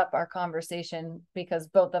finished up our conversation because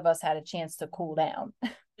both of us had a chance to cool down.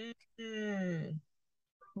 Mm-hmm.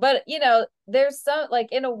 But there's some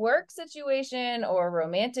like in a work situation or a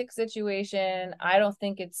romantic situation, I don't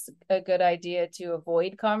think it's a good idea to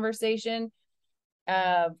avoid conversation.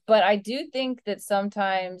 But I do think that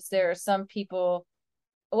sometimes there are some people,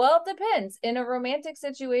 well, it depends. In a romantic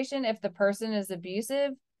situation, if the person is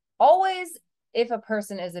abusive, always, if a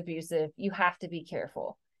person is abusive, you have to be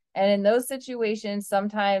careful. And in those situations,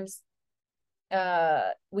 sometimes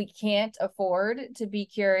we can't afford to be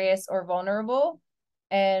curious or vulnerable,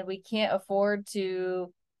 and we can't afford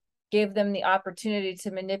to give them the opportunity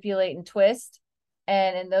to manipulate and twist.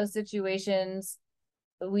 And in those situations,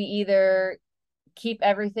 we either keep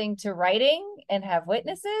everything to writing and have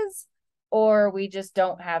witnesses, or we just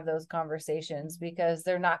don't have those conversations because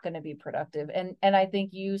they're not going to be productive. And I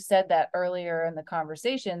think you said that earlier in the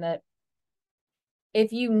conversation, that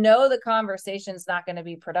if you know the conversation's not going to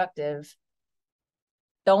be productive,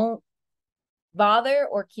 don't bother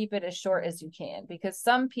or keep it as short as you can, because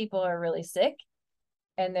some people are really sick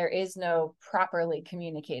and there is no properly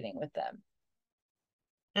communicating with them.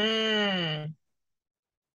 Mm.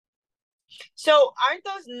 So aren't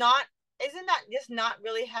those not, isn't that just not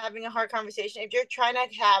really having a hard conversation? If you're trying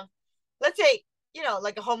to have, let's say,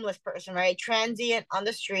 like a homeless person, right? Transient on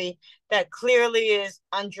the street that clearly is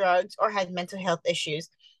on drugs or has mental health issues,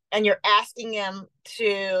 and you're asking them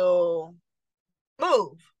to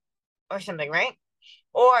move or something, right?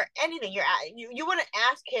 Or anything. You want to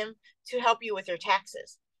ask him to help you with your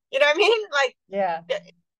taxes. You know what I mean? Like Yeah.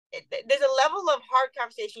 there's a level of hard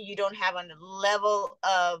conversation you don't have on the level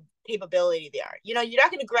of capability they are. You're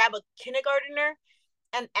not going to grab a kindergartner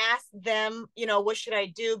and ask them, what should I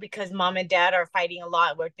do because mom and dad are fighting a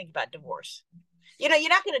lot. We're thinking about divorce. You're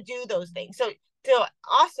not going to do those things. So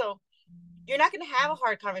also, you're not going to have a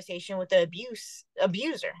hard conversation with the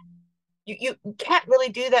abuser. You can't really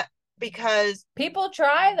do that because People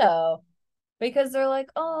try though, because they're like,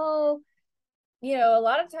 oh, a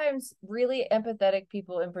lot of times really empathetic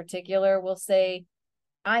people in particular will say,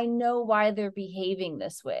 I know why they're behaving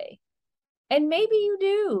this way. And maybe you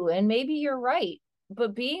do, and maybe you're right.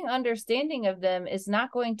 But being understanding of them is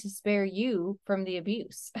not going to spare you from the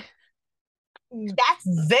abuse.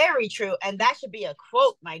 that's very true. And that should be a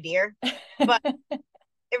quote, my dear. But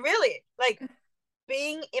it really, like,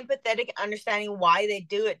 being empathetic and understanding why they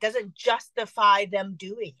do it doesn't justify them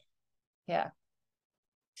doing it. Yeah.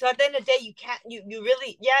 So at the end of the day, you can't, you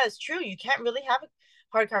really, yeah, it's true. You can't really have a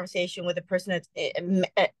hard conversation with a person that's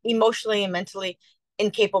emotionally and mentally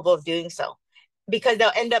incapable of doing so, because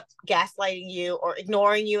they'll end up gaslighting you or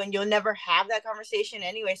ignoring you, and you'll never have that conversation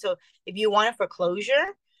anyway. So if you want it for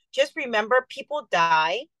closure, just remember people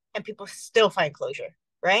die and people still find closure,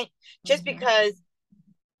 right? Just Mm-hmm. because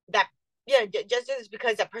that, yeah, just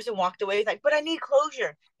because that person walked away, like, but I need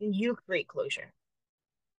closure, and you create closure.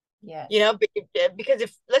 Yes. Because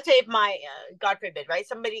if, let's say, if my God forbid, right,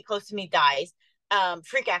 somebody close to me dies,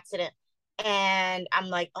 freak accident, and I'm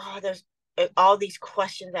like, oh, there's all these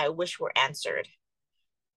questions that I wish were answered.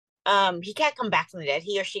 He can't come back from the dead.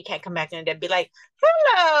 He or she can't come back from the dead. Be like,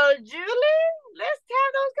 hello, Julie, let's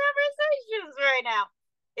have those conversations right now.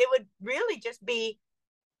 It would really just be,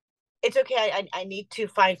 it's okay. I need to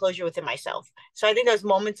find closure within myself. So I think those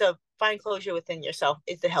moments of find closure within yourself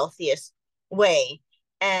is the healthiest way.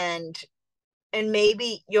 And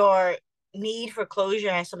maybe your need for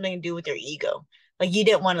closure has something to do with your ego. Like you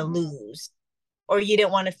didn't want to Mm-hmm. lose, or you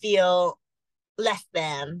didn't want to feel less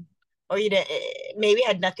than, or you didn't, maybe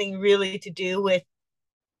had nothing really to do with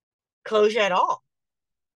closure at all.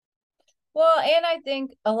 Well, and I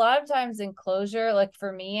think a lot of times in closure, like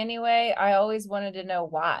for me anyway, I always wanted to know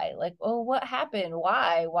why. Like, oh, what happened?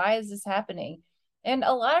 Why? Why is this happening? And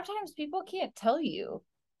a lot of times people can't tell you.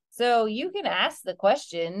 So you can ask the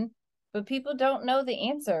question, but people don't know the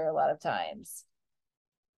answer a lot of times.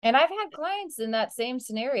 And I've had clients in that same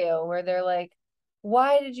scenario where they're like,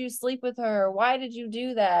 why did you sleep with her? Why did you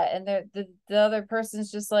do that? And the other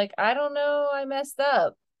person's just like, I don't know, I messed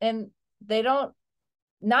up. And they don't,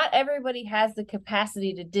 not everybody has the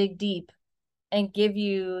capacity to dig deep and give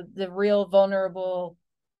you the real vulnerable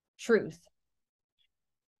truth.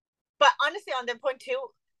 But honestly, on that point too,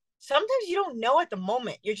 sometimes you don't know at the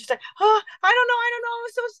moment. You're just like, oh, I don't know. I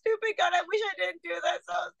was so stupid. God, I wish I didn't do that.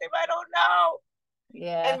 So stupid. I don't know.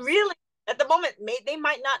 Yeah, And really, at the moment, they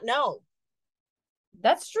might not know.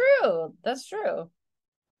 that's true. That's true.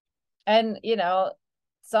 And,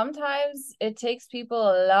 sometimes it takes people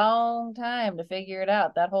a long time to figure it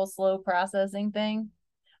out. That whole slow processing thing.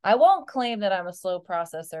 I won't claim that I'm a slow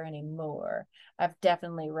processor anymore. I've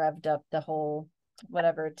definitely revved up the whole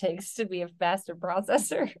whatever it takes to be a faster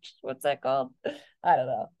processor. What's that called? I don't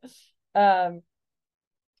know. Um,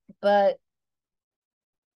 but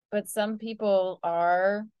some people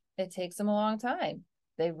are, it takes them a long time.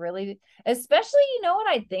 They really, especially, what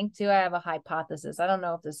I think too, I have a hypothesis. I don't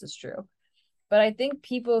know if this is true, but I think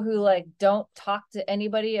people who like don't talk to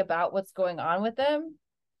anybody about what's going on with them,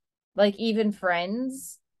 like even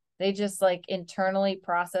friends, they just like internally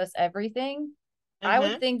process everything. I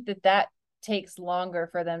would Mm-hmm. think that that takes longer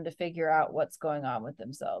for them to figure out what's going on with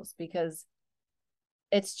themselves because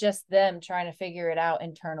it's just them trying to figure it out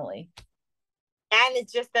internally. And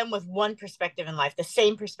it's just them with one perspective in life, the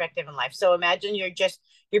same perspective in life. So imagine you're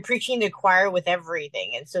preaching to the choir with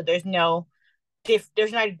everything, and so there's no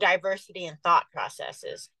diversity in thought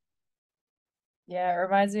processes. Yeah, it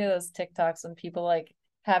reminds me of those TikToks when people like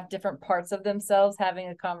have different parts of themselves having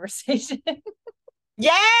a conversation.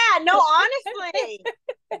 Yeah, no, honestly,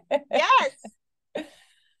 yes,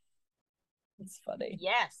 It's funny.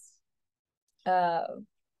 yes. Uh,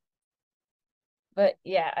 but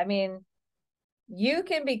yeah, I mean, you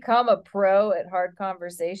can become a pro at hard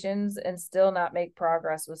conversations and still not make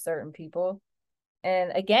progress with certain people.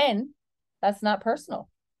 And again, that's not personal.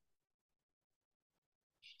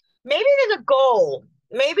 Maybe there's a goal.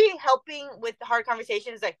 Maybe helping with the hard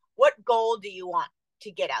conversations, like what goal do you want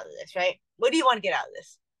to get out of this, right? What do you want to get out of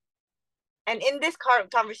this? And in this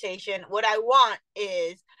conversation, what I want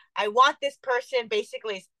is I want this person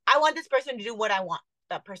basically, I want this person to do what I want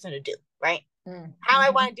that person to do, right? How I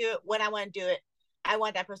Mm-hmm. want to do it, when I want to do it. I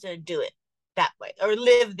want that person to do it that way or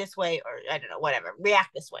live this way or I don't know, whatever, react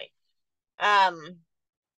this way. Um,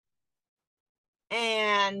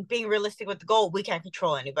 and being realistic with the goal, we can't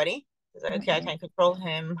control anybody. It's like, okay, I Mm-hmm. can't control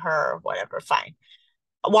him, her, whatever, fine.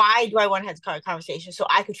 Why do I want to have this conversation? So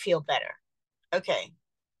I could feel better. Okay.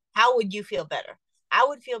 How would you feel better? I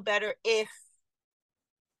would feel better if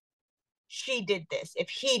she did this, if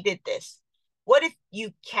he did this. What if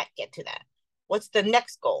you can't get to that? What's the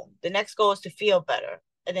next goal? The next goal is to feel better.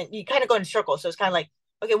 And then you kind of go in circles. So it's kind of like,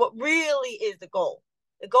 okay, what really is the goal?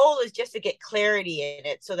 The goal is just to get clarity in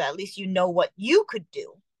it so that at least you know what you could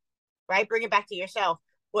do, right? Bring it back to yourself.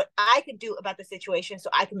 What I could do about the situation so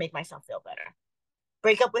I can make myself feel better.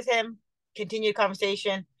 Break up with him, continue the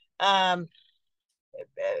conversation, find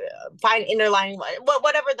inner lining,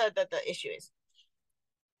 whatever the issue is.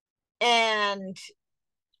 And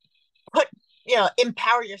put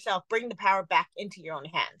empower yourself, bring the power back into your own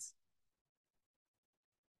hands.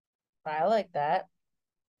 I like that.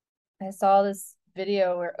 I saw this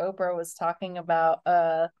video where Oprah was talking about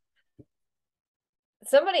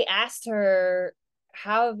somebody asked her,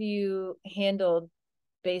 how have you handled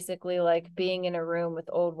basically like being in a room with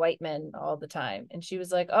old white men all the time? And she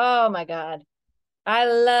was like, oh my God, I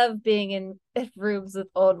love being in rooms with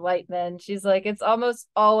old white men. She's like, it's almost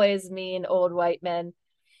always me and old white men.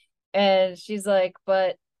 And she's like,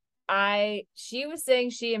 but she was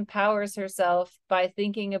saying she empowers herself by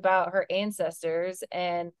thinking about her ancestors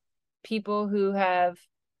and people who have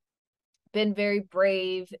been very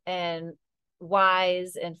brave and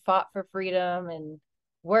wise and fought for freedom and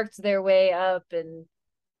worked their way up. And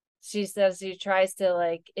she says she tries to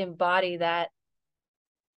like embody that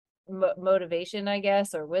motivation, I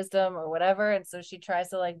guess, or wisdom or whatever. And so she tries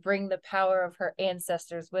to like bring the power of her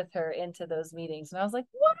ancestors with her into those meetings. And I was like,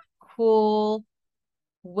 what a cool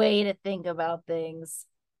way to think about things.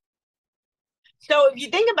 So if you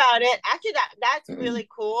think about it, actually that's really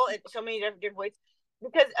cool in so many different ways.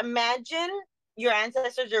 Because imagine your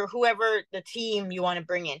ancestors or whoever the team you want to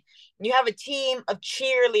bring in. You have a team of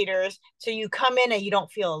cheerleaders, so you come in and you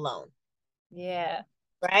don't feel alone, Yeah.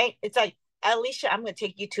 right? It's like, Alicia, I'm going to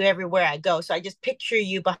take you to everywhere I go. So I just picture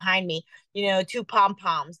you behind me, two pom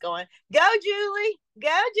poms going, go, Julie,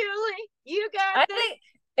 you got I this. think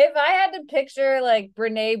if I had to picture like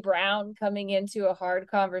Brene Brown coming into a hard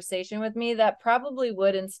conversation with me, that probably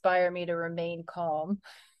would inspire me to remain calm.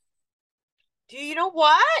 Do you know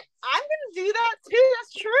what? I'm gonna do that too.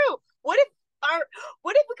 That's true. Our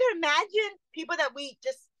what if we could imagine people that we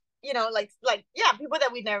just yeah, people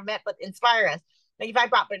that we never met but inspire us. Like if I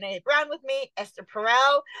brought Brene Brown with me, Esther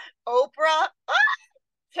Perel, Oprah,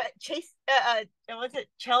 Chase, what's it?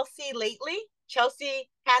 Chelsea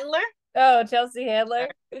Handler, Oh, Chelsea Handler.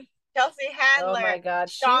 Chelsea Oh Handler, my God.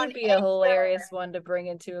 She Sean would be a Hager. hilarious one to bring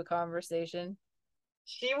into a conversation.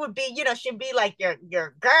 She would be, she'd be like your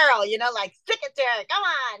girl, like stick it to her. Come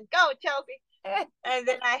on, go Chelsea. And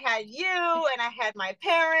then I had you, and I had my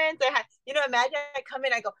parents. I had, imagine I come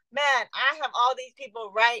in, I go, man, I have all these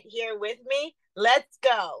people right here with me. Let's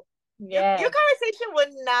go. Your Yeah. conversation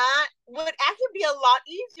would actually be a lot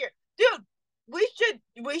easier, dude.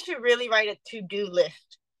 We should really write a to-do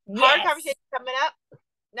list. Hard Yes. conversation coming up.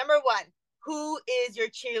 Number one, who is your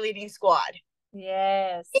cheerleading squad?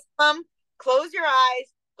 Yes. Um, close your eyes.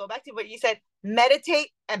 Go back to what you said.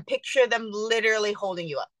 Meditate and picture them literally holding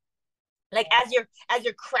you up, like as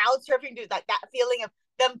you're crowd surfing, dude, like that feeling of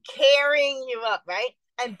them carrying you up, right,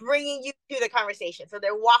 and bringing you to the conversation. So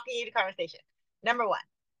they're walking you to conversation. Number one,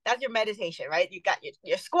 that's your meditation, right? You got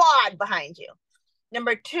your squad behind you.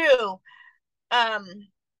 Number two,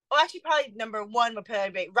 well, actually, probably number one would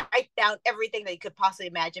probably be write down everything that you could possibly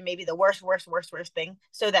imagine, maybe the worst thing,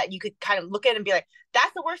 so that you could kind of look at it and be like,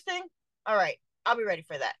 that's the worst thing. All right, I'll be ready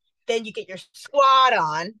for that. Then you get your squad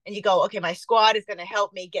on and you go, okay, my squad is going to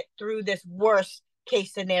help me get through this worst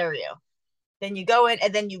case scenario. Then you go in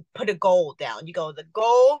and then you put a goal down. You go, the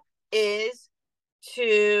goal is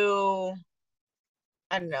to,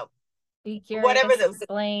 I don't know, Be whatever curious, the,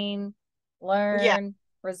 explain, yeah, learn,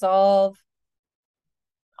 resolve.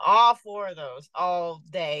 all four of those all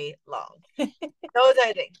day long. Those are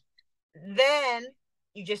the things. Then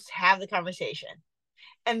you just have the conversation.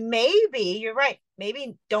 And maybe you're right.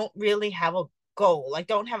 Maybe don't really have a goal, like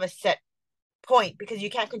don't have a set point, because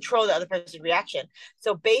you can't control the other person's reaction.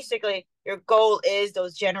 So basically, your goal is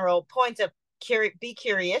those general points of be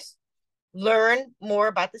curious, learn more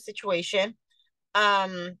about the situation,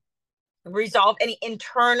 um, resolve any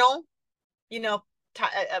internal, you know,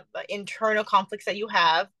 internal conflicts that you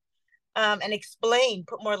have, and explain,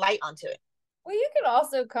 put more light onto it. Well, you can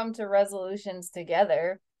also come to resolutions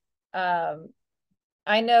together. Um,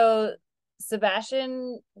 I know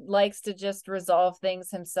Sebastian likes to just resolve things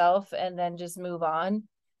himself and then just move on.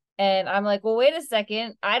 And I'm like, well, wait a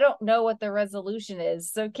second. I don't know what the resolution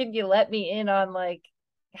is. So can you let me in on like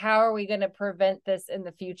how are we going to prevent this in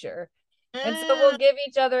the future? And so we'll Mm, give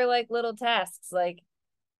each other like little tasks. Like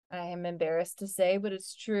I am embarrassed to say, but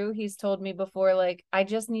it's true. He's told me before, like, I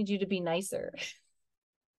just need you to be nicer.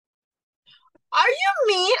 are you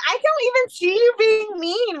mean? I don't even see you being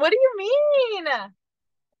mean. What do you mean?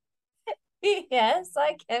 Yes,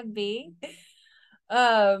 I can be.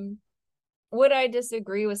 Um, would I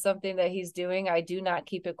disagree with something that he's doing? I do not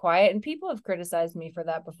keep it quiet. And people have criticized me for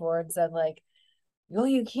that before and said, like, well,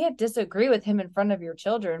 you can't disagree with him in front of your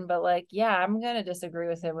children. But like, yeah, I'm gonna disagree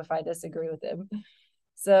with him if I disagree with him.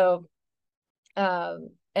 So and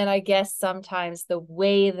I guess sometimes the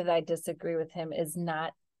way that I disagree with him is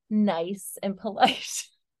not nice and polite.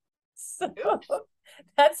 So Oops.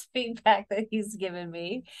 that's feedback that he's given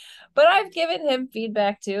me. But I've given him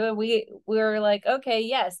feedback too. And we're like, okay,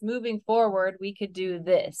 yes, moving forward, we could do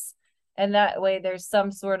this. And that way there's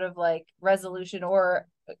some sort of like resolution or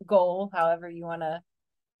goal, however you want to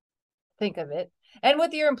think of it. And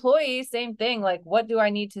with your employees, same thing. Like, what do I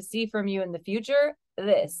need to see from you in the future?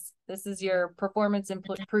 This is your performance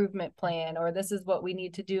improvement plan, or this is what we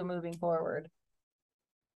need to do moving forward.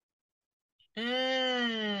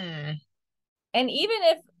 Mm. And even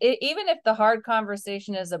if the hard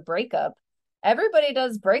conversation is a breakup, everybody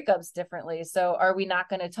does breakups differently. So are we not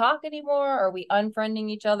going to talk anymore? Are we unfriending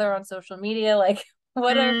each other on social media? Like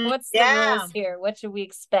what's the Yeah. rules here? What should we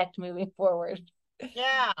expect moving forward?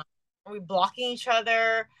 Yeah. Are we blocking each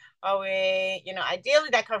other? Are we, ideally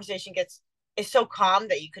that conversation is so calm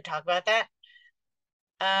that you could talk about that.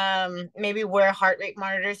 Maybe wear heart rate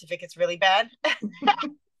monitors if it gets really bad.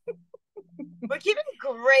 We're giving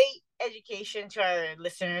great education to our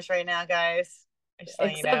listeners right now, guys. I'm just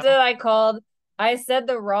letting you Except know. that I said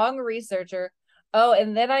the wrong researcher. Oh,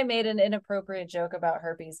 and then I made an inappropriate joke about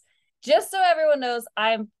herpes. Just so everyone knows,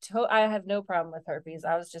 I have no problem with herpes.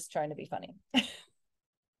 I was just trying to be funny.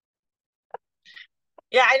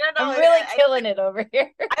 Yeah, I don't know. I'm I, really I killing it over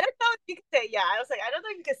here. I don't know if you could say, yeah, I was like, I don't know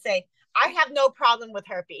if you could say, I have no problem with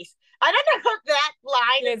herpes. I don't know if that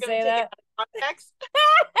line You is could going to say take it that. out of context.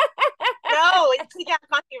 No, it's take out of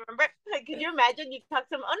context. Remember? Like, could you imagine you talk to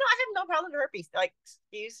them? Oh, no, I have no problem with herpes. They're like,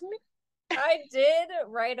 excuse me? I did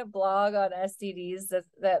write a blog on STDs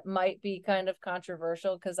that might be kind of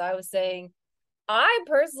controversial because I was saying I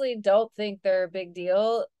personally don't think they're a big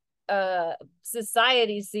deal.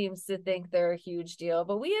 Society seems to think they're a huge deal,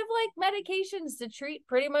 but we have like medications to treat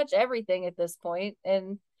pretty much everything at this point,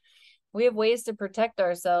 and we have ways to protect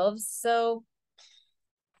ourselves. So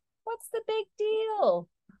what's the big deal?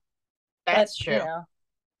 But That's you true. know,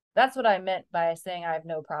 that's what I meant by saying I have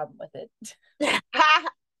no problem with it.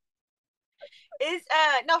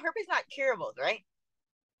 No, herpes not curable, right?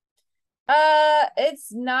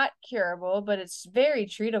 It's not curable, but it's very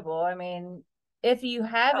treatable. I mean, if you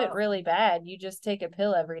have it Oh, really bad, you just take a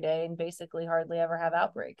pill every day and basically hardly ever have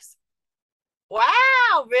outbreaks.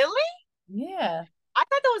 wow, really? Yeah. I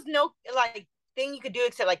thought there was no like thing you could do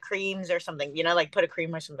except like creams or something, like put a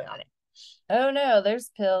cream or something on it. Oh no, there's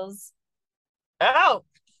pills. Oh,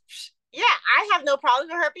 yeah, I have no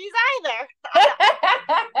problems with herpes either.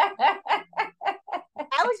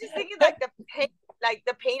 I was just thinking like the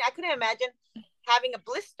pain. I couldn't imagine having a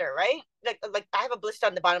blister, right? Like I have a blister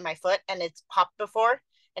on the bottom of my foot, and it's popped before,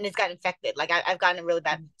 and it's got infected. Like I've gotten it really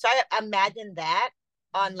bad. So I imagine that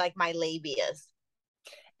on like my labias.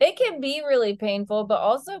 It can be really painful, but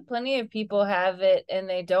also plenty of people have it and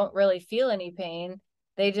they don't really feel any pain.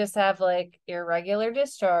 They just have like irregular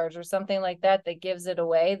discharge or something like that that gives it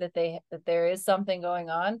away that there is something going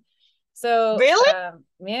on. So, Really?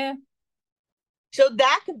 yeah, So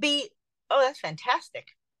that could be. Oh, that's fantastic.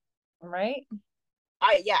 right?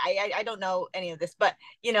 I don't know any of this, but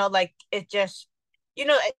like it just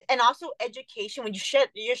and also education when you shed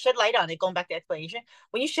light on it, going back to explanation,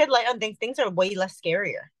 when you shed light on things are way less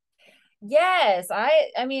scarier. Yes,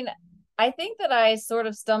 I mean, I think that I sort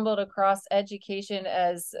of stumbled across education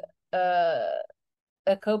as a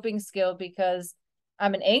a coping skill because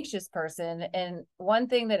I'm an anxious person. And one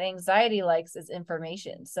thing that anxiety likes is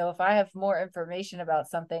information. So if I have more information about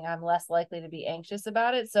something, I'm less likely to be anxious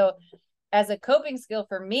about it. So as a coping skill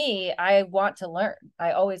for me, I want to learn.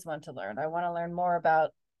 I always want to learn. I want to learn more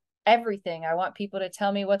about everything. I want people to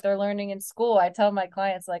tell me what they're learning in school. I tell my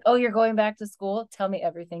clients, like, oh, you're going back to school? Tell me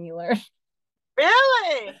everything you learn.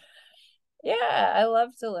 Really? Yeah, I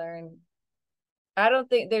love to learn. I don't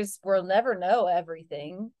think we'll never know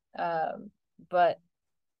everything. But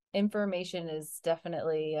information is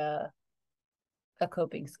definitely a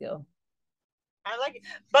coping skill. I like it,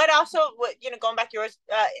 but also what going back to yours,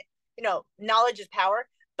 knowledge is power,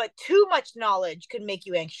 but too much knowledge could make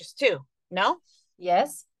you anxious too. No.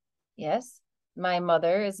 Yes, yes. My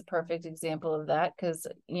mother is a perfect example of that because,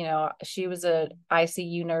 she was a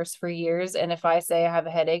ICU nurse for years. And if I say I have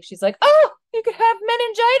a headache, she's like, oh, you could have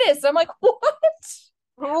meningitis. I'm like, what?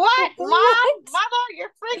 What, mom, What? mother, you're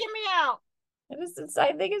freaking me out.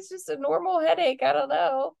 I think it's just a normal headache. I don't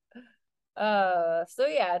know. So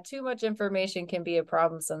yeah, too much information can be a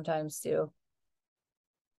problem sometimes too,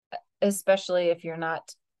 especially if you're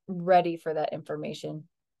not ready for that information.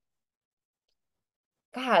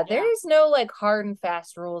 God, there Yeah. is no like hard and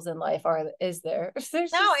fast rules in life, is there?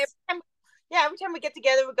 There's No, every just time, yeah, every time we get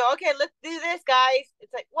together, we go, okay, let's do this, guys.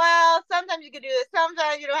 It's like, well, sometimes you can do this,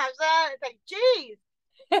 sometimes you don't have that. It's like, geez,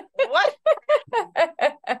 what?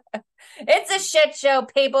 it's a shit show,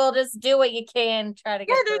 people. Just do what you can, try to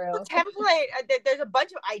Yeah, get there's no through. template. There's a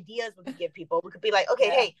bunch of ideas we could give people. We could be like, okay,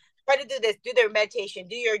 Yeah. hey, try to do this, do their meditation,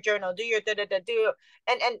 do your journal, do your da da da do,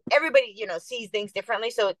 and everybody sees things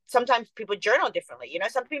differently. So sometimes people journal differently.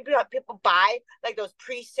 Some people buy like those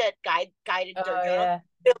preset guided Oh journals, yeah.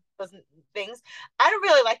 those things. I don't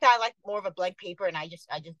really like that. I like more of a blank paper, and I just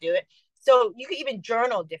do it. So you could even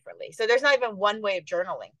journal differently. So there's not even one way of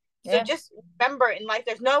journaling. So Yeah, just remember, in life,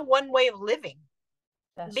 there's no one way of living,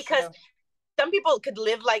 that's because true. some people could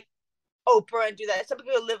live like Oprah and do that. Some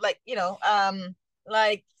people live like,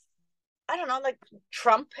 like I don't know, like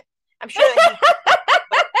Trump. I'm sure that he could,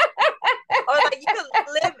 but or like you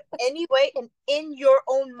could live anyway and in your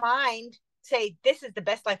own mind say this is the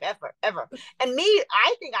best life ever, ever. And me,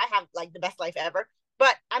 I think I have like the best life ever.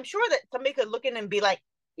 But I'm sure that somebody could look in and be like,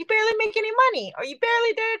 you barely make any money, or you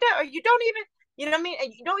barely or you don't even, what I mean,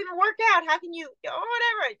 and you don't even work out. How can you, or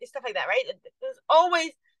whatever, stuff like that, right? There's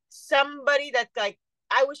always somebody that's like,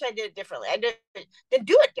 I wish I did it differently. I did then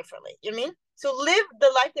do it differently. You know what I mean? So live the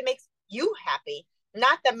life that makes you happy,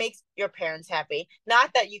 not that makes your parents happy,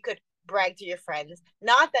 not that you could brag to your friends,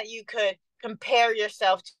 not that you could compare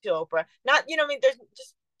yourself to Oprah, not I mean, there's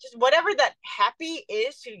just whatever that happy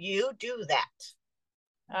is to you, do that.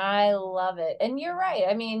 I love it. And you're right.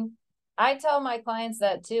 I mean, I tell my clients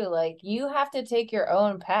that too. Like, you have to take your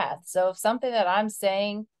own path. So if something that I'm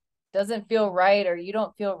saying doesn't feel right or you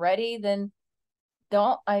don't feel ready, then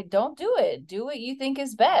don't do it. Do what you think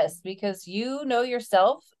is best because you know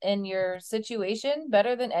yourself and your situation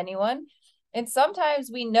better than anyone. And sometimes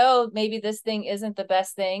we know maybe this thing isn't the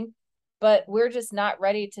best thing, but we're just not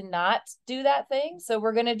ready to not do that thing. So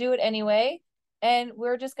we're going to do it anyway. And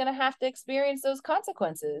we're just going to have to experience those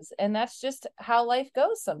consequences. And that's just how life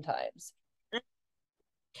goes sometimes.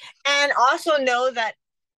 And also know that,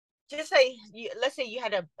 just say let's say you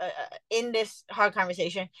had in this hard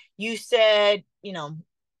conversation, you said,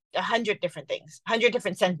 100 different things, 100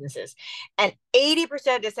 different sentences, and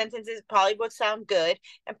 80% of the sentences probably would sound good,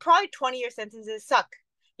 and probably 20 of your sentences suck.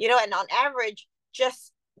 And on average,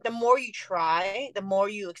 just the more you try, the more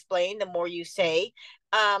you explain, the more you say,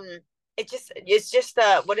 um, it's just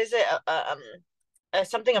what is it?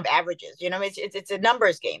 Something of averages. It's a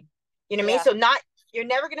numbers game. You know what I mean? Yeah. So not you're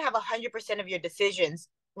never gonna have 100% of your decisions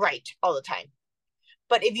right all the time.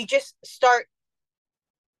 But if you just start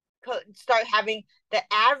having the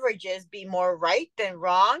averages be more right than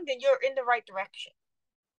wrong, then you're in the right direction.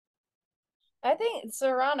 I think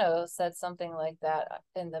Serrano said something like that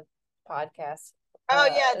in the podcast. Oh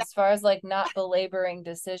yeah, As far as like not belaboring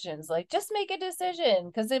decisions, like just make a decision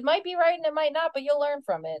because it might be right and it might not, but you'll learn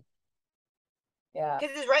from it. Yeah.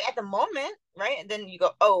 because it's right at the moment, right? And then you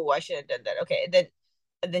go, oh, I should have done that. Okay,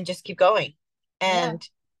 and then just keep going, Yeah. and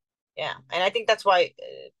yeah, and I think that's why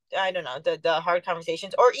I don't know the hard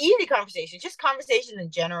conversations or easy conversations, just conversations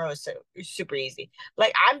in general is super easy.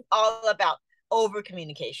 Like I'm all about over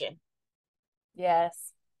communication.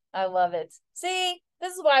 Yes. I love it. See,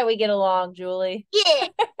 this is why we get along, Julie. Yeah.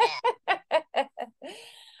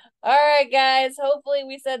 All right, guys. Hopefully,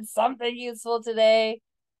 we said something useful today.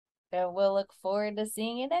 And we'll look forward to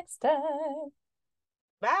seeing you next time.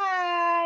 Bye.